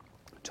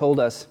told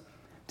us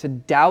to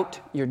doubt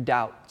your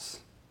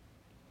doubts.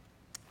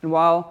 And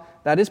while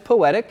that is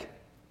poetic,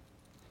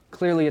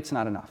 clearly it's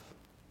not enough.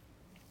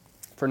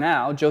 For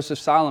now, Joseph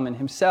Solomon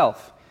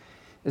himself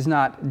is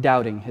not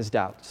doubting his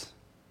doubts.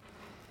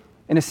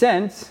 In a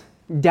sense,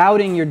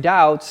 doubting your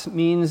doubts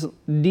means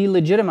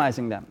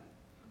delegitimizing them.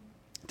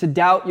 To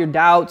doubt your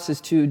doubts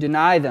is to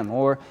deny them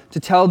or to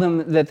tell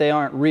them that they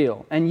aren't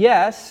real. And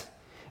yes,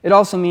 it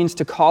also means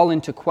to call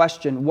into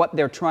question what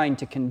they're trying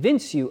to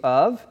convince you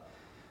of,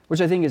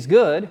 which I think is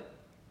good,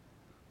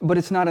 but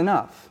it's not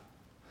enough.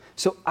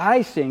 So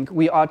I think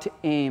we ought to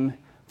aim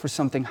for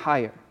something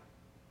higher.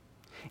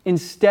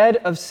 Instead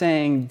of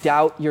saying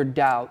doubt your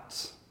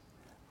doubts,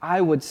 I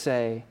would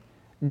say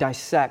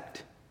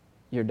dissect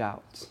your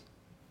doubts.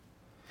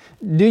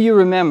 Do you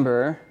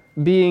remember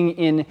being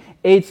in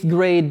 8th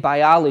grade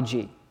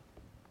biology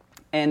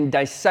and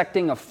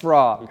dissecting a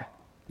frog,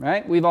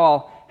 right? We've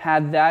all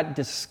had that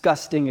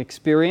disgusting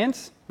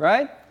experience,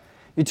 right?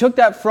 You took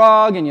that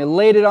frog and you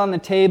laid it on the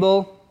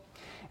table,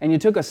 and you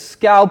took a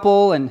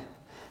scalpel and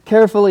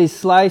carefully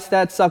sliced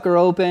that sucker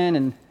open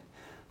and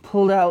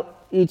pulled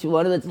out each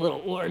one of its little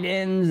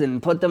organs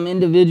and put them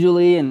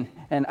individually and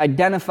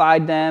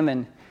identified them.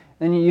 And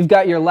then you've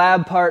got your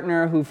lab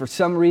partner who, for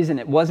some reason,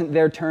 it wasn't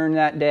their turn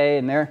that day,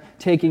 and they're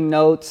taking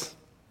notes.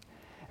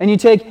 And you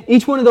take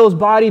each one of those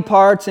body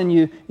parts and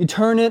you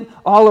turn it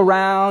all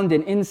around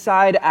and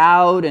inside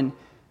out, and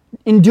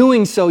in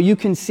doing so, you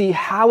can see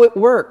how it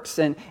works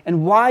and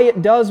why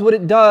it does what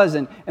it does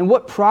and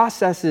what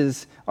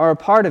processes are a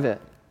part of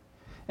it.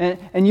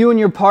 And you and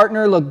your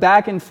partner look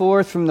back and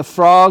forth from the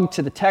frog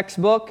to the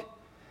textbook,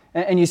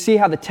 and you see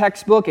how the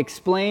textbook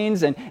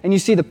explains, and you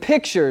see the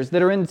pictures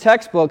that are in the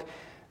textbook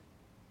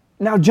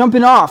now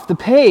jumping off the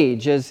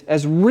page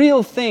as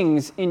real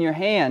things in your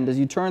hand as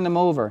you turn them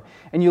over,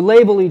 and you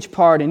label each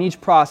part and each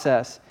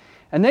process.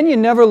 And then you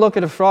never look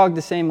at a frog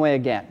the same way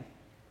again,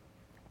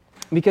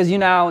 because you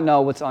now know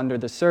what's under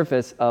the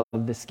surface of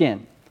the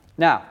skin.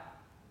 Now,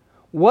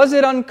 was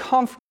it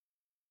uncomfortable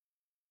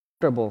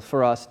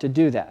for us to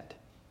do that?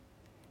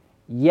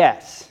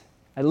 Yes,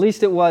 at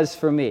least it was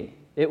for me.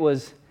 It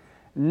was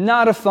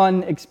not a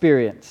fun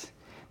experience.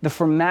 The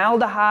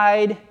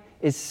formaldehyde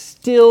is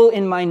still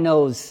in my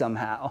nose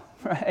somehow,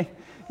 right?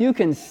 You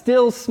can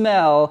still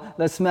smell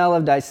the smell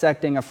of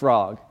dissecting a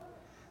frog.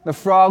 The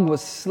frog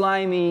was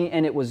slimy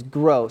and it was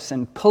gross,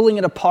 and pulling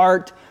it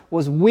apart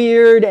was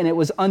weird and it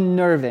was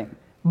unnerving.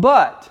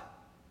 But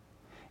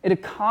it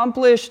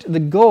accomplished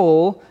the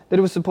goal that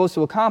it was supposed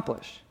to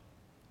accomplish.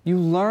 You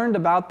learned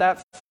about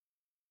that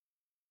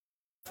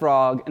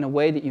frog in a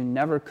way that you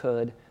never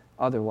could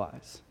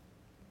otherwise.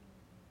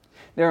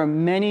 There are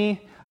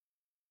many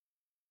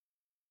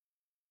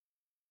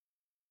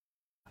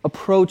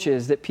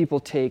approaches that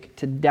people take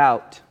to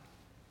doubt.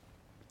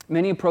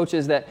 Many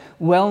approaches that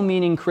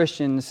well-meaning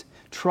Christians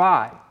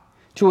try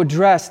to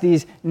address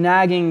these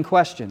nagging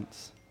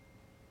questions.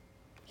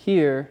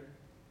 Here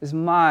is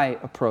my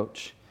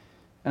approach,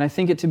 and I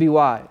think it to be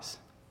wise.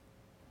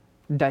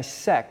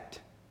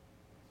 Dissect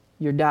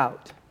your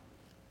doubt.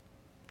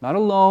 Not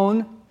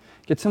alone.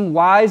 Get some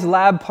wise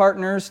lab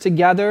partners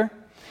together,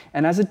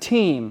 and as a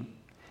team,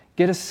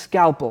 get a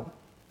scalpel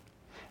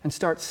and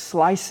start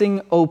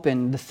slicing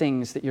open the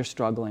things that you're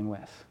struggling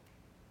with.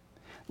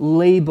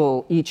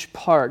 Label each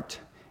part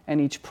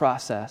and each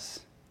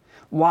process.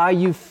 Why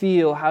you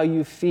feel how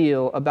you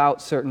feel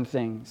about certain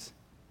things.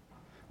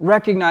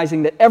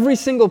 Recognizing that every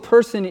single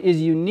person is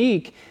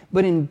unique,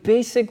 but in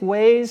basic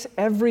ways,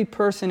 every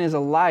person is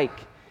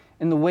alike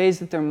in the ways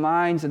that their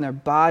minds and their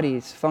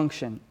bodies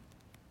function.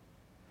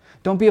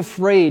 Don't be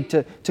afraid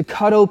to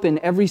cut open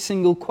every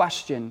single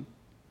question,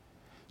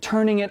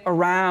 turning it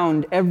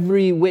around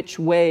every which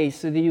way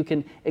so that you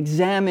can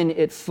examine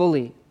it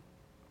fully.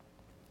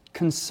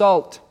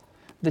 Consult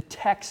the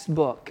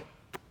textbook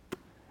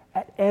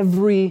at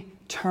every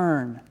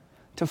turn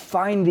to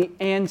find the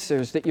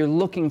answers that you're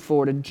looking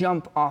for to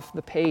jump off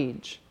the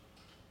page.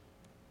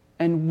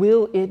 And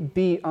will it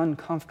be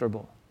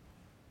uncomfortable?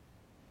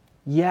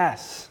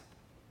 Yes,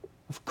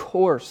 of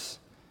course.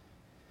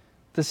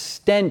 The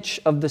stench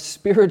of the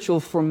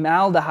spiritual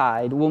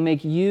formaldehyde will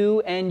make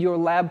you and your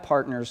lab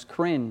partners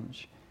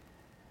cringe.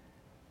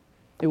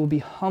 It will be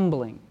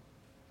humbling,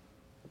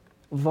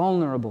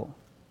 vulnerable.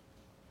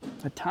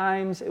 At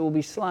times, it will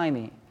be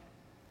slimy.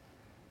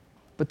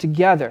 But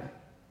together,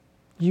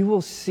 you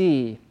will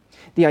see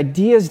the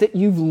ideas that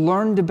you've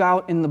learned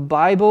about in the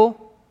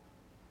Bible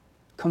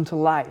come to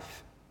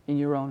life in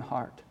your own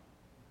heart.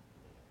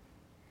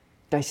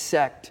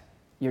 Dissect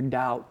your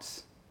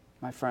doubts,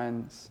 my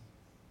friends.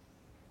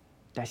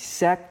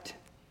 Dissect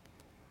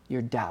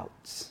your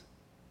doubts.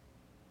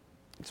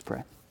 Let's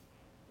pray.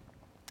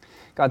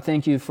 God,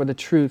 thank you for the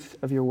truth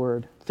of your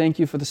word. Thank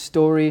you for the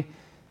story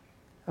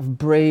of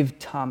brave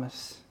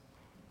Thomas.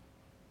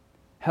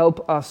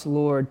 Help us,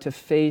 Lord, to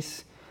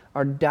face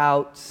our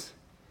doubts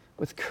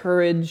with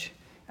courage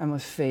and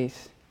with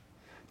faith,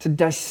 to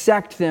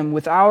dissect them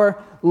with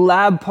our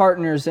lab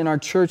partners in our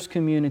church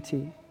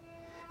community.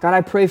 God,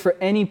 I pray for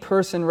any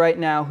person right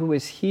now who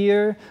is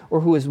here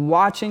or who is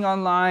watching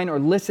online or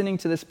listening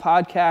to this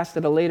podcast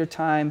at a later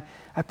time.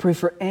 I pray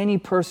for any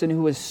person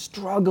who is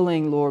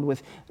struggling, Lord,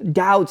 with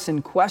doubts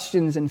and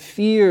questions and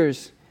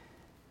fears.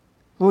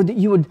 Lord, that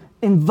you would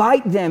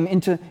invite them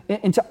into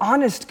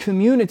honest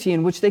community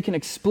in which they can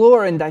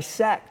explore and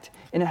dissect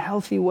in a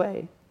healthy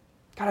way.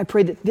 God, I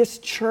pray that this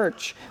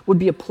church would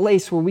be a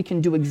place where we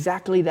can do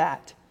exactly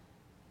that.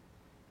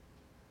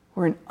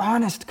 Where in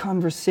honest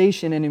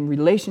conversation and in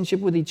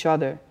relationship with each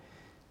other,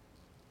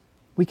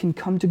 we can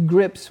come to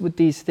grips with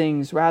these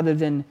things rather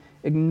than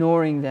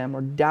ignoring them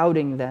or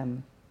doubting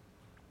them.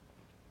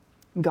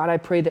 God, I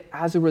pray that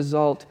as a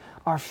result,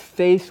 our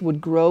faith would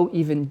grow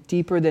even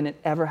deeper than it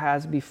ever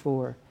has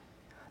before.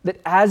 That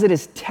as it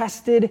is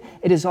tested,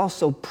 it is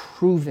also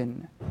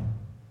proven.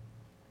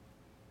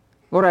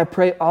 Lord, I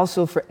pray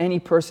also for any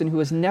person who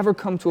has never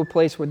come to a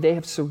place where they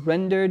have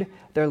surrendered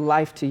their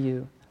life to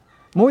you.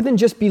 More than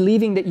just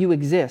believing that you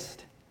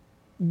exist,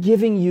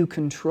 giving you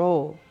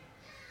control.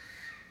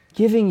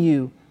 giving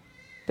you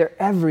their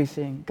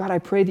everything. God, I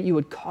pray that you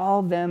would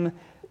call them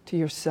to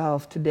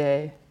yourself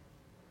today.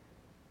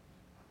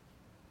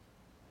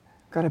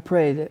 God, I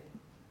pray that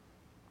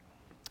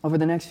over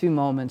the next few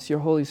moments, your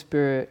Holy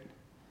Spirit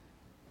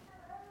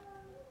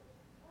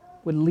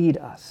would lead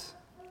us,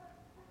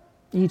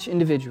 each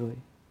individually,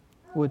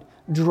 would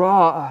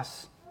draw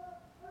us,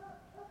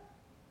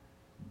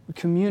 would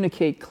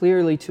communicate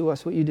clearly to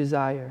us what you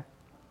desire.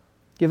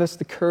 Give us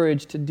the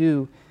courage to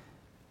do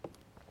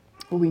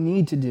what we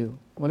need to do,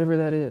 whatever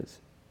that is.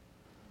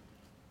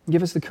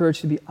 Give us the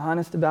courage to be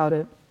honest about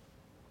it,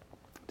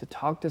 to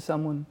talk to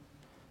someone,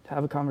 to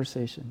have a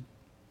conversation.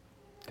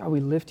 God, we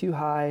lift you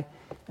high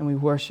and we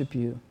worship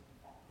you,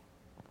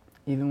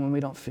 even when we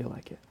don't feel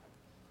like it.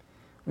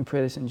 We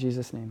pray this in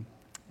Jesus' name.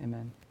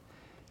 Amen.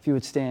 If you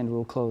would stand,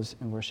 we'll close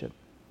in worship.